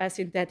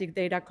synthetic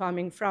data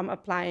coming from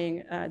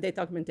applying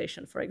data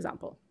augmentation, for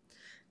example.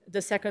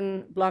 The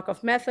second block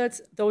of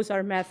methods, those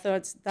are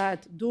methods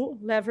that do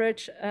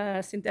leverage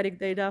synthetic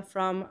data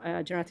from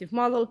a generative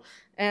model.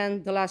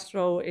 And the last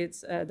row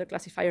is the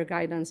classifier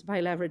guidance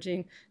by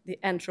leveraging the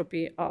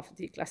entropy of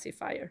the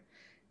classifier.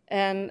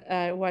 And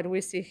what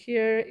we see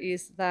here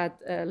is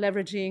that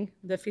leveraging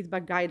the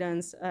feedback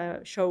guidance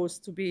shows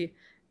to be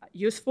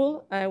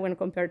useful when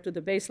compared to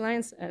the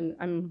baselines. And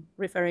I'm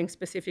referring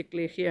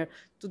specifically here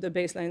to the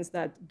baselines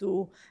that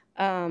do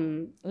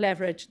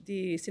leverage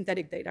the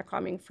synthetic data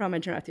coming from a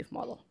generative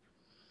model.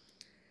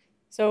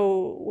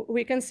 So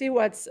we can see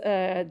what's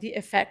the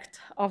effect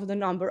of the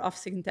number of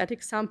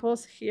synthetic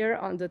samples here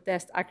on the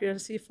test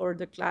accuracy for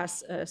the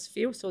class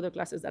few, so the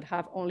classes that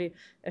have only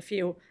a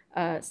few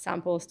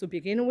samples to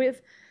begin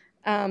with.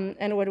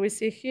 And what we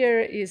see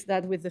here is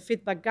that with the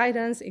feedback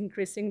guidance,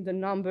 increasing the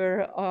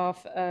number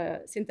of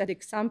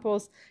synthetic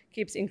samples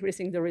keeps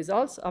increasing the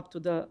results up to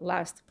the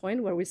last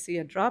point where we see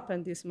a drop,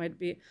 and this might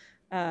be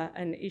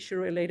an issue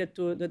related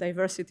to the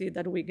diversity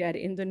that we get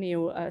in the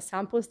new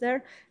samples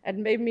there.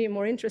 And maybe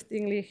more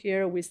interestingly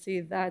here, we see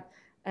that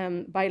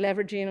By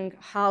leveraging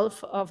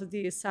half of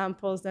the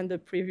samples than the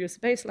previous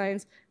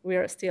baselines, we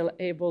are still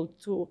able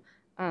to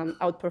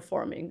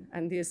outperforming.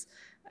 And this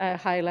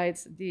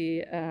highlights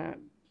the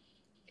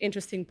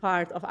interesting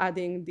part of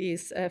adding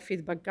this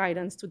feedback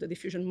guidance to the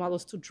diffusion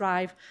models to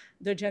drive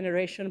the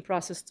generation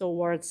process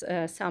towards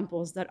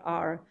samples that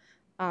are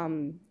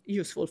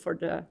useful for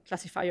the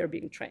classifier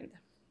being trained.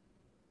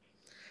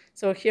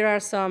 So here are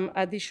some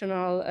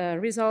additional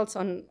results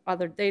on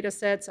other data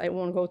sets. I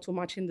won't go too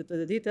much into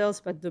the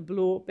details, but the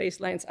blue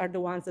baselines are the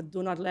ones that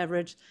do not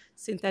leverage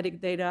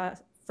synthetic data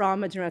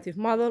from a generative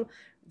model.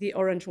 The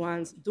orange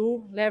ones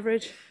do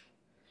leverage.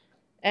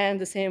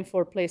 And the same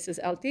for places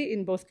LT.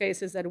 In both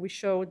cases that we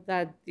showed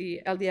that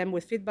the LDM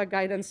with feedback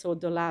guidance, so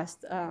the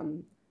last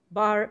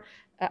bar,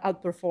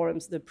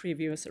 outperforms the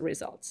previous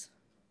results.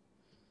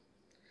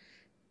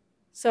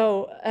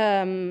 So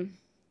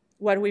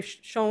what we've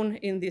shown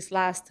in this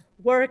last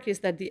work is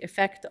that the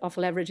effect of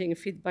leveraging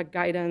feedback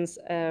guidance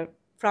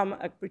from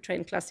a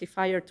pre-trained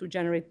classifier to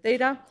generate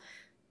data.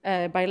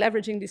 By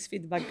leveraging this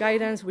feedback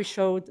guidance, we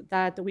showed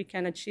that we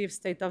can achieve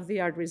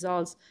state-of-the-art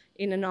results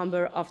in a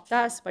number of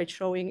tasks by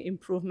showing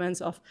improvements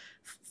of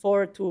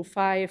 4 to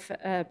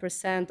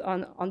 5%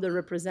 on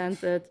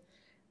underrepresented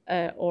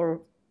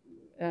or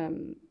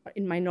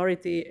in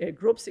minority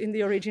groups in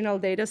the original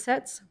data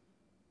sets.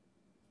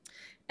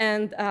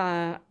 And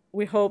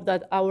we hope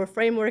that our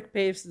framework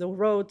paves the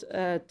road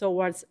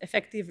towards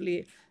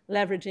effectively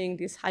leveraging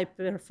these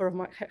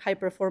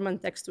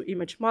high-performance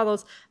text-to-image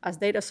models as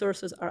data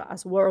sources or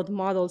as world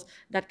models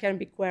that can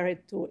be queried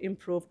to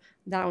improve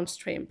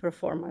downstream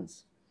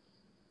performance.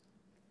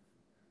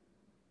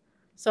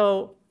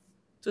 So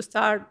to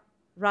start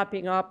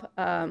wrapping up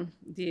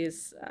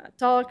this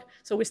talk,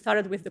 so we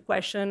started with the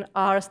question,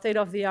 are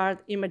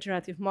state-of-the-art image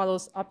generative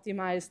models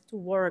optimized to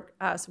work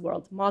as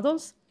world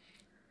models?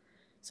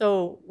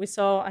 So we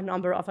saw a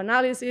number of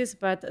analyses,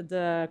 but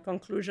the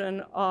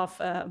conclusion of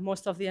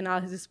most of the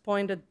analysis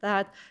pointed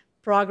that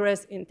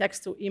progress in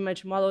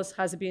text-to-image models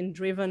has been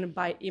driven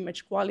by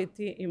image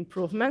quality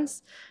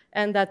improvements,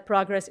 and that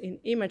progress in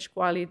image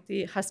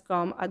quality has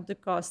come at the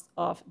cost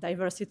of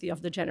diversity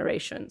of the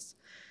generations.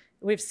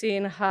 We've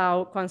seen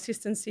how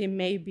consistency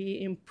may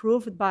be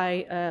improved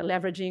by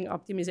leveraging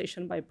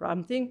optimization by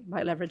prompting,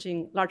 by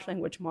leveraging large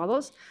language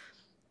models,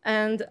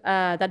 and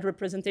that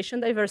representation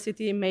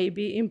diversity may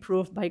be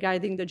improved by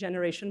guiding the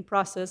generation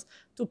process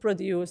to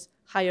produce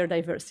higher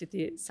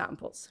diversity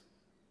samples.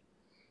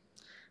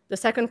 The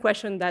second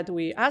question that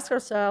we asked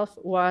ourselves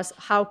was,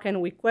 how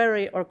can we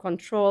query or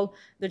control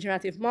the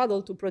generative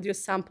model to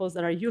produce samples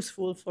that are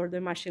useful for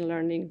the machine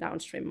learning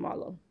downstream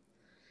model?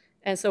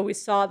 And so we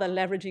saw that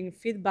leveraging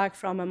feedback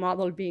from a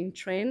model being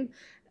trained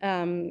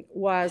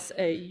was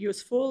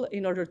useful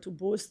in order to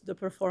boost the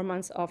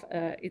performance of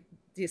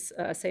this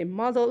same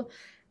model.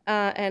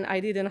 And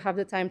I didn't have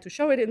the time to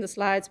show it in the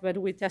slides, but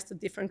we tested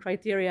different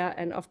criteria,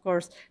 and of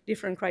course,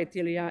 different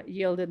criteria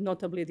yielded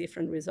notably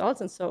different results.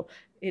 And so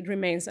it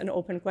remains an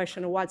open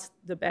question, what's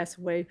the best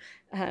way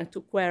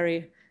to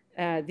query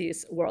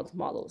these world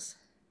models?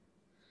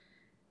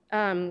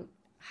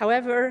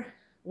 However,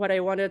 what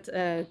I wanted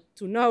to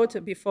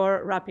note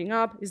before wrapping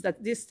up is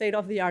that these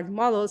state-of-the-art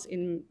models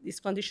in this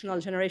conditional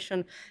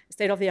generation,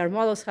 state-of-the-art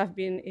models have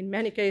been in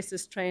many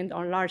cases trained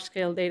on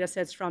large-scale data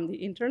sets from the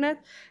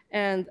internet,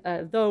 and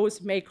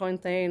those may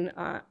contain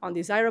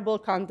undesirable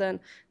content,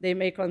 they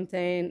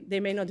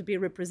may not be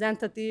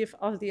representative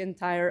of the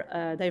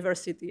entire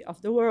diversity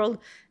of the world,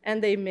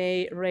 and they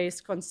may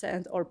raise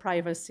consent or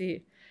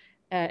privacy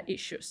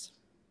issues,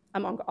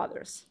 among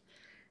others.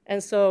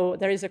 And so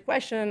there is a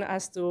question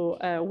as to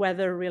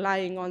whether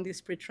relying on these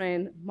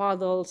pre-trained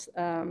models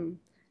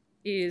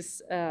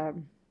is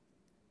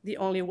the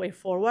only way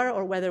forward,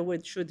 or whether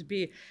it should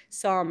be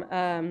some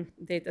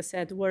data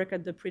set work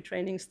at the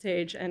pre-training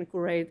stage and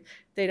curate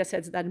data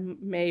sets that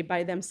may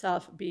by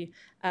themselves be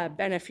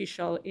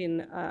beneficial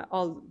in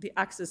all the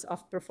axes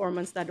of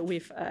performance that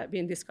we've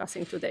been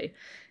discussing today.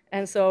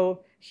 And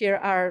so here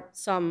are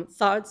some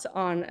thoughts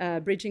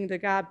on bridging the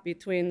gap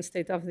between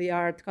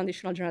state-of-the-art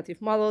conditional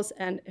generative models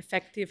and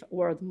effective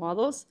world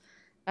models.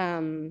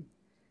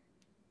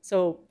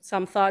 So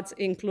some thoughts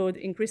include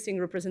increasing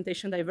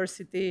representation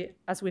diversity,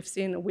 as we've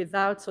seen,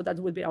 without, so that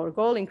would be our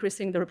goal,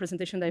 increasing the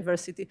representation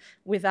diversity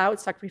without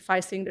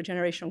sacrificing the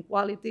generation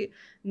quality,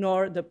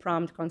 nor the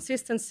prompt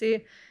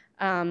consistency,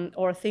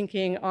 or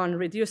thinking on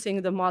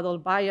reducing the model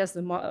bias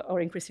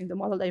or increasing the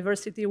model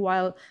diversity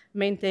while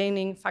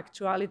maintaining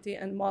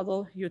factuality and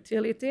model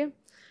utility,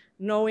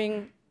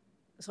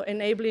 so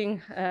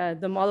enabling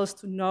the models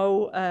to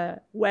know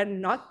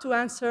when not to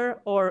answer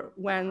or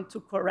when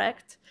to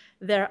correct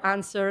their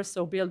answers,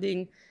 so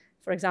building,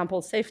 for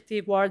example,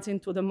 safety guards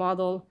into the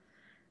model.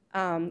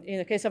 In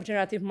the case of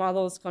generative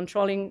models,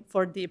 controlling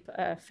for deep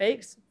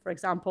fakes, for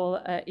example,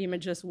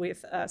 images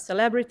with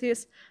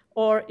celebrities,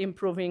 or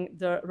improving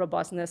the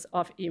robustness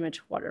of image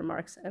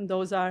watermarks. And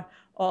those are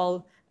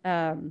all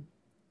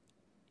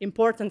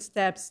important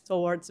steps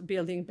towards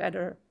building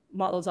better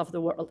models of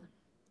the world.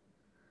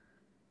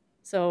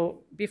 So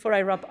before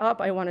I wrap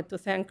up, I wanted to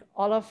thank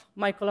all of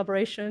my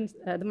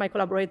my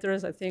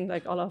collaborators. I think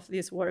like all of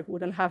this work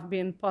wouldn't have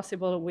been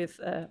possible with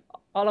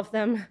all of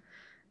them.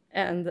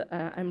 And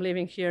I'm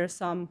leaving here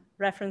some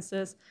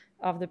references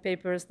of the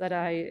papers that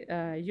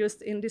I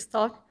used in this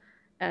talk.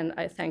 And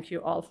I thank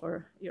you all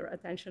for your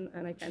attention,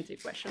 and I can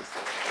take questions.